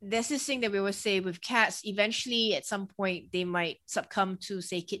 there's this thing that we always say with cats, eventually at some point they might succumb to,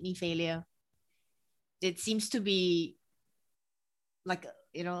 say, kidney failure. It seems to be like,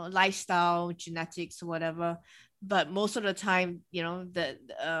 lifestyle, genetics, or whatever. But most of the time,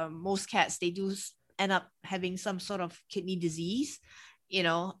 most cats, they do end up having some sort of kidney disease,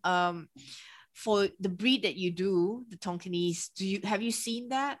 for the breed that you do, the Tonkinese, have you seen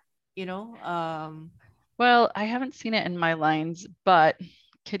that? Well, I haven't seen it in my lines, but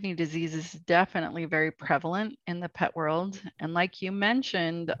kidney disease is definitely very prevalent in the pet world. And like you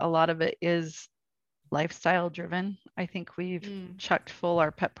mentioned, a lot of it is lifestyle driven. I think we've chucked full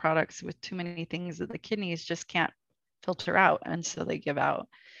our pet products with too many things that the kidneys just can't filter out, and so they give out.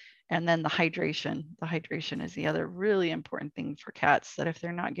 And then the hydration is the other really important thing for cats, that if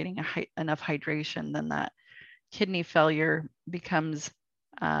they're not getting enough hydration, then that kidney failure becomes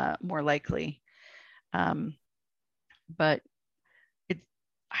more likely. But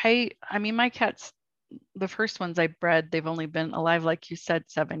I mean, my cats, the first ones I bred, they've only been alive, like you said,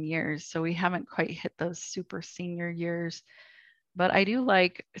 7 years. So we haven't quite hit those super senior years. But I do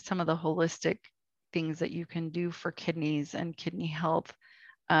like some of the holistic things that you can do for kidneys and kidney health.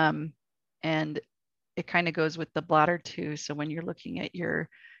 And it kind of goes with the bladder too. So when you're looking at your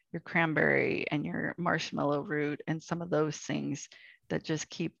cranberry and your marshmallow root and some of those things that just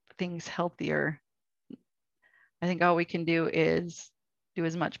keep things healthier, I think all we can do is do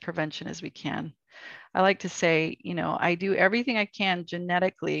as much prevention as we can. I like to say, I do everything I can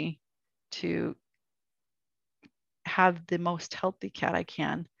genetically to have the most healthy cat I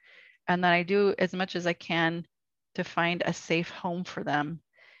can. And then I do as much as I can to find a safe home for them.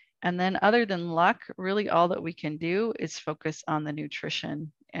 And then other than luck, really all that we can do is focus on the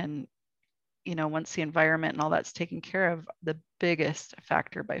nutrition and once the environment and all that's taken care of, the biggest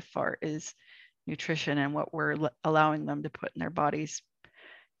factor by far is nutrition and what we're allowing them to put in their bodies.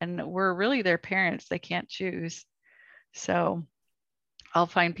 And we're really their parents. They can't choose. So I'll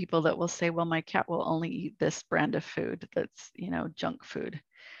find people that will say, well, my cat will only eat this brand of food that's, junk food.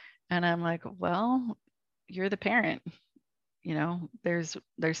 And I'm like, well, you're the parent. There's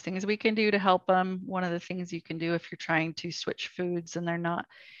things we can do to help them. One of the things you can do if you're trying to switch foods and they're not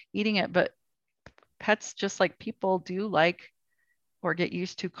eating it, but pets, just like people, do like or get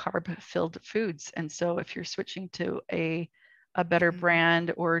used to carb-filled foods. And so if you're switching to a better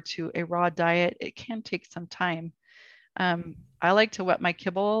brand or to a raw diet, it can take some time. I like to wet my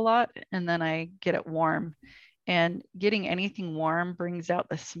kibble a lot and then I get it warm. And getting anything warm brings out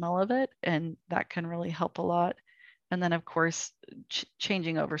the smell of it, and that can really help a lot. And then, of course,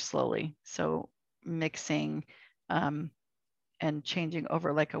 changing over slowly. So mixing and changing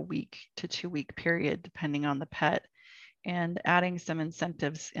over like a week to 2 week period, depending on the pet, and adding some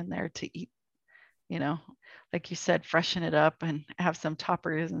incentives in there to eat, like you said, freshen it up and have some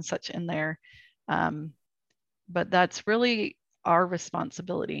toppers and such in there. But that's really our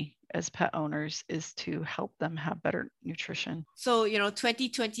responsibility as pet owners, is to help them have better nutrition. So,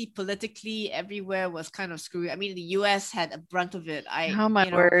 2020 politically everywhere was kind of screwy. I mean, the US had a brunt of it. Oh my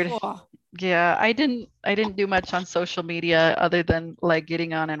word. Yeah, I didn't do much on social media other than like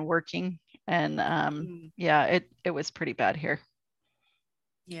getting on and working. And yeah, it was pretty bad here.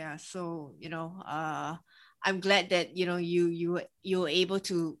 Yeah, so I'm glad that you're able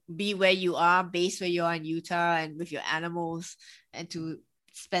to be where you are, based where you are in Utah, and with your animals, and to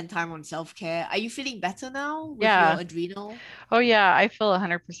spend time on self-care. Are you feeling better now with your adrenal? Oh yeah, I feel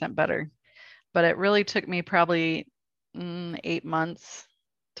 100% better, but it really took me probably 8 months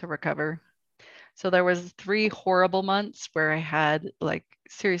to recover. So there was 3 horrible months where I had, like,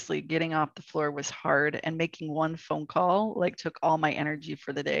 seriously, getting off the floor was hard, and making one phone call like took all my energy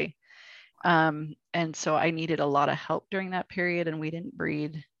for the day. And so I needed a lot of help during that period, and we didn't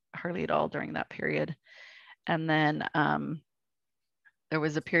breed hardly at all during that period. And then there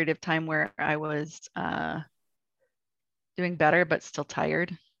was a period of time where I was doing better, but still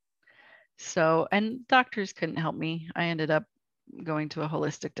tired. So, and doctors couldn't help me. I ended up going to a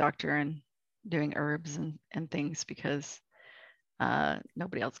holistic doctor and doing herbs and things because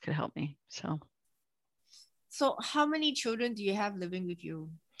nobody else could help me. So how many children do you have living with you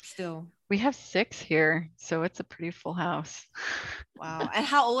still? We have 6 here, so it's a pretty full house. Wow. And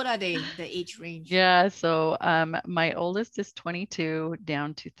how old are they, the age range? Yeah, so my oldest is 22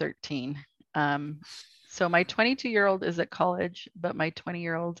 down to 13. So my 22-year-old is at college, but my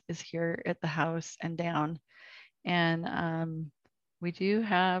 20-year-old is here at the house and down. And we do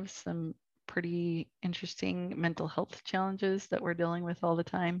have some pretty interesting mental health challenges that we're dealing with all the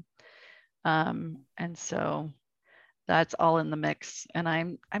time. And so that's all in the mix. And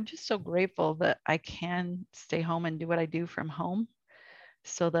I'm just so grateful that I can stay home and do what I do from home,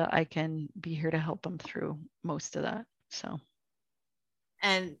 so that I can be here to help them through most of that. So.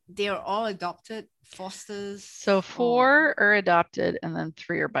 And they're all adopted, fosters? So 4 are adopted, and then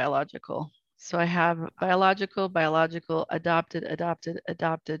 3 are biological. So I have biological, adopted,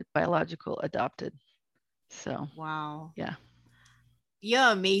 biological, adopted. So wow. Yeah. You're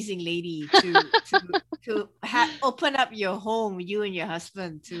an amazing lady to open up your home, you and your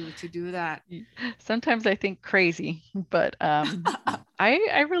husband, to do that. Sometimes I think crazy, but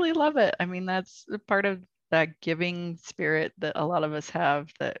I really love it. I mean, that's part of that giving spirit that a lot of us have,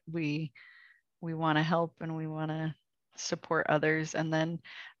 that we want to help and we want to support others. And then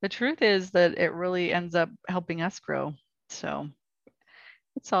the truth is that it really ends up helping us grow. So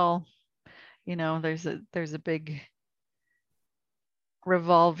it's all, there's a big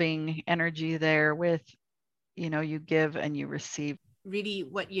revolving energy there with, you give and you receive. Really,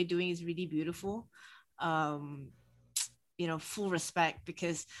 what you're doing is really beautiful. Full respect,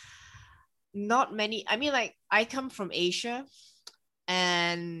 because not many, I mean, like, I come from Asia,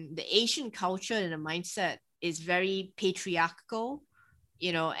 and the Asian culture and the mindset is very patriarchal,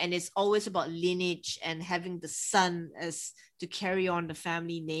 and it's always about lineage and having the son as to carry on the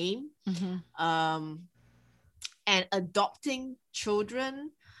family name. And adopting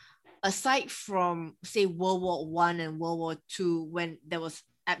children, aside from, say, World War I and World War II, when there was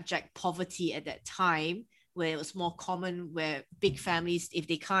abject poverty at that time, where it was more common, where big families, if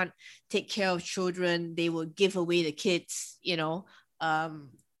they can't take care of children, they will give away the kids,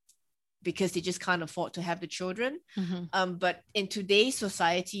 because they just can't afford to have the children. But in today's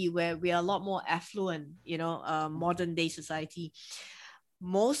society, where we are a lot more affluent, modern day society,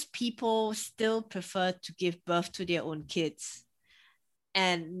 most people still prefer to give birth to their own kids.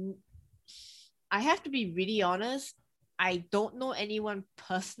 And I have to be really honest. I don't know anyone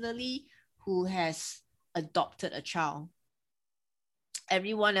personally who has adopted a child.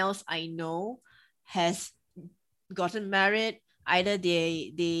 Everyone else I know has gotten married. Either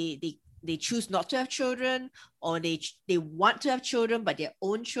they choose not to have children, or they want to have children but their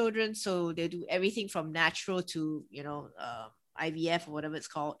own children, so they do everything from natural to IVF or whatever it's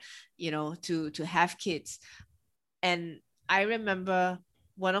called, to have kids. And I remember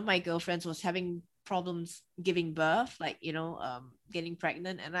one of my girlfriends was having problems giving birth, like getting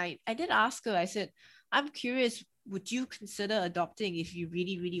pregnant, and I did ask her. I said, I'm curious, would you consider adopting if you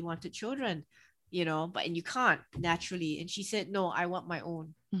really really wanted children, but and you can't naturally? And she said, no, I want my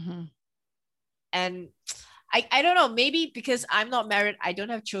own. Mm-hmm. And I don't know, maybe because I'm not married, I don't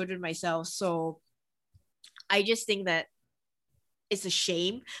have children myself, so I just think that it's a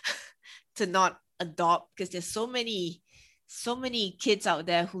shame to not adopt, because there's so many kids out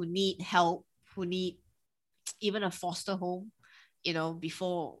there who need help, who need even a foster home,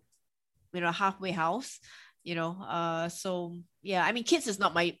 before, halfway house, so yeah, I mean, kids are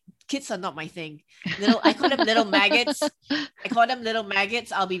not my thing. I call them little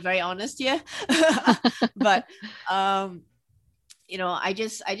maggots. I'll be very honest here. But I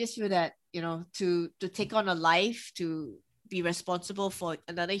just feel that, to take on a life, to be responsible for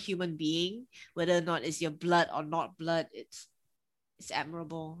another human being, whether or not it's your blood or not blood, it's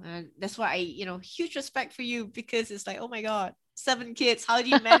admirable. And that's why huge respect for you, because it's like, oh my God, 7 kids, how do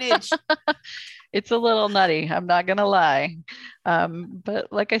you manage? It's a little nutty, I'm not gonna lie. But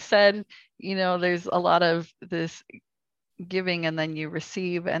like I said, there's a lot of this giving and then you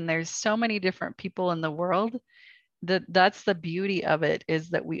receive, and there's so many different people in the world. That's the beauty of it, is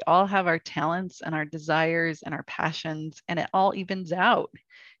that we all have our talents and our desires and our passions, and it all evens out.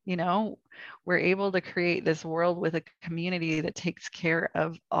 We're able to create this world with a community that takes care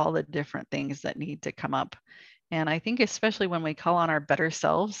of all the different things that need to come up. And I think especially when we call on our better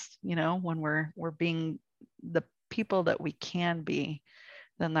selves, when we're being the people that we can be,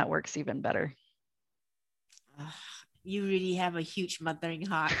 then that works even better. You really have a huge mothering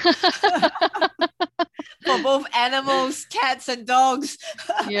heart. For both animals, cats and dogs.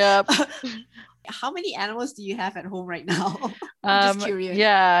 Yep. How many animals do you have at home right now? I'm just curious.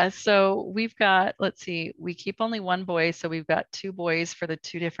 Yeah, so we've got, let's see, we keep only one boy, so we've got 2 boys for the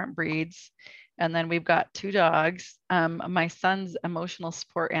 2 different breeds. And then we've got 2 dogs. My son's emotional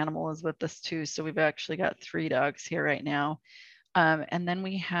support animal is with us too, so we've actually got 3 dogs here right now. And then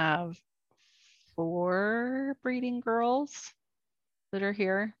we have 4 breeding girls that are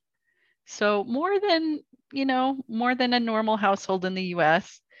here. So more than a normal household in the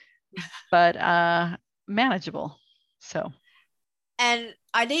US, but manageable. So. And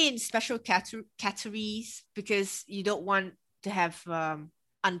are they in special categories because you don't want to have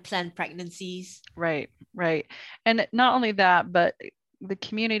unplanned pregnancies? Right. And not only that, but the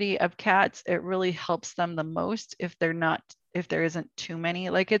community of cats, it really helps them the most if there isn't too many.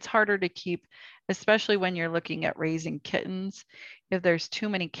 Like, it's harder to keep, especially when you're looking at raising kittens. If there's too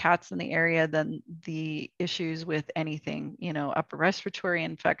many cats in the area, then the issues with anything, upper respiratory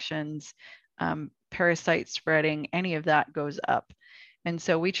infections, parasite spreading, any of that goes up. And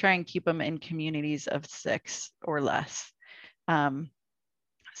so we try and keep them in communities of 6 or less.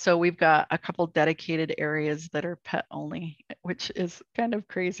 So we've got a couple dedicated areas that are pet only, which is kind of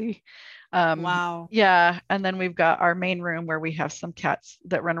crazy. Wow. Yeah. And then we've got our main room where we have some cats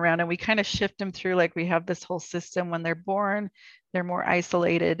that run around, and we kind of shift them through, like we have this whole system. When they're born, they're more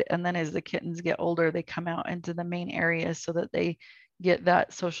isolated. And then as the kittens get older, they come out into the main area so that they get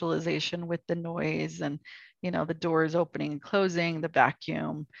that socialization with the noise and, the doors opening and closing, the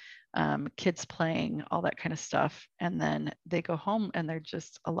vacuum, kids playing, all that kind of stuff. And then they go home and they're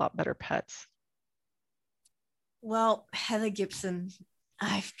just a lot better pets. Well, Heather Gibson,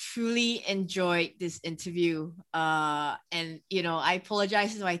 I've truly enjoyed this interview. And I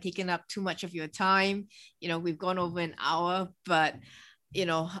apologize if I've taken up too much of your time. We've gone over an hour, but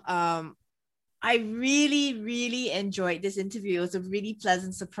I really, really enjoyed this interview. It was a really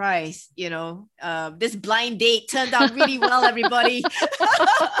pleasant surprise. This blind date turned out really well, everybody.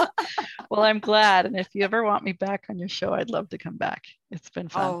 Well, I'm glad. And if you ever want me back on your show, I'd love to come back. It's been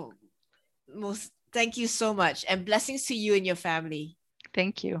fun. Thank you so much. And blessings to you and your family.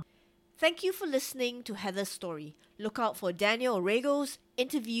 Thank you. Thank you for listening to Heather's story. Look out for Daniel Orrego's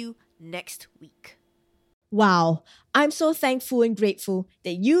interview next week. Wow, I'm so thankful and grateful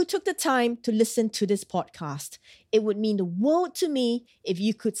that you took the time to listen to this podcast. It would mean the world to me if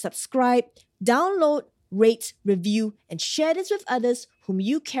you could subscribe, download, rate, review, and share this with others whom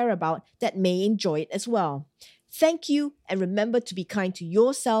you care about that may enjoy it as well. Thank you, and remember to be kind to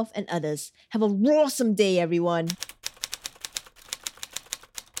yourself and others. Have a awesome day, everyone.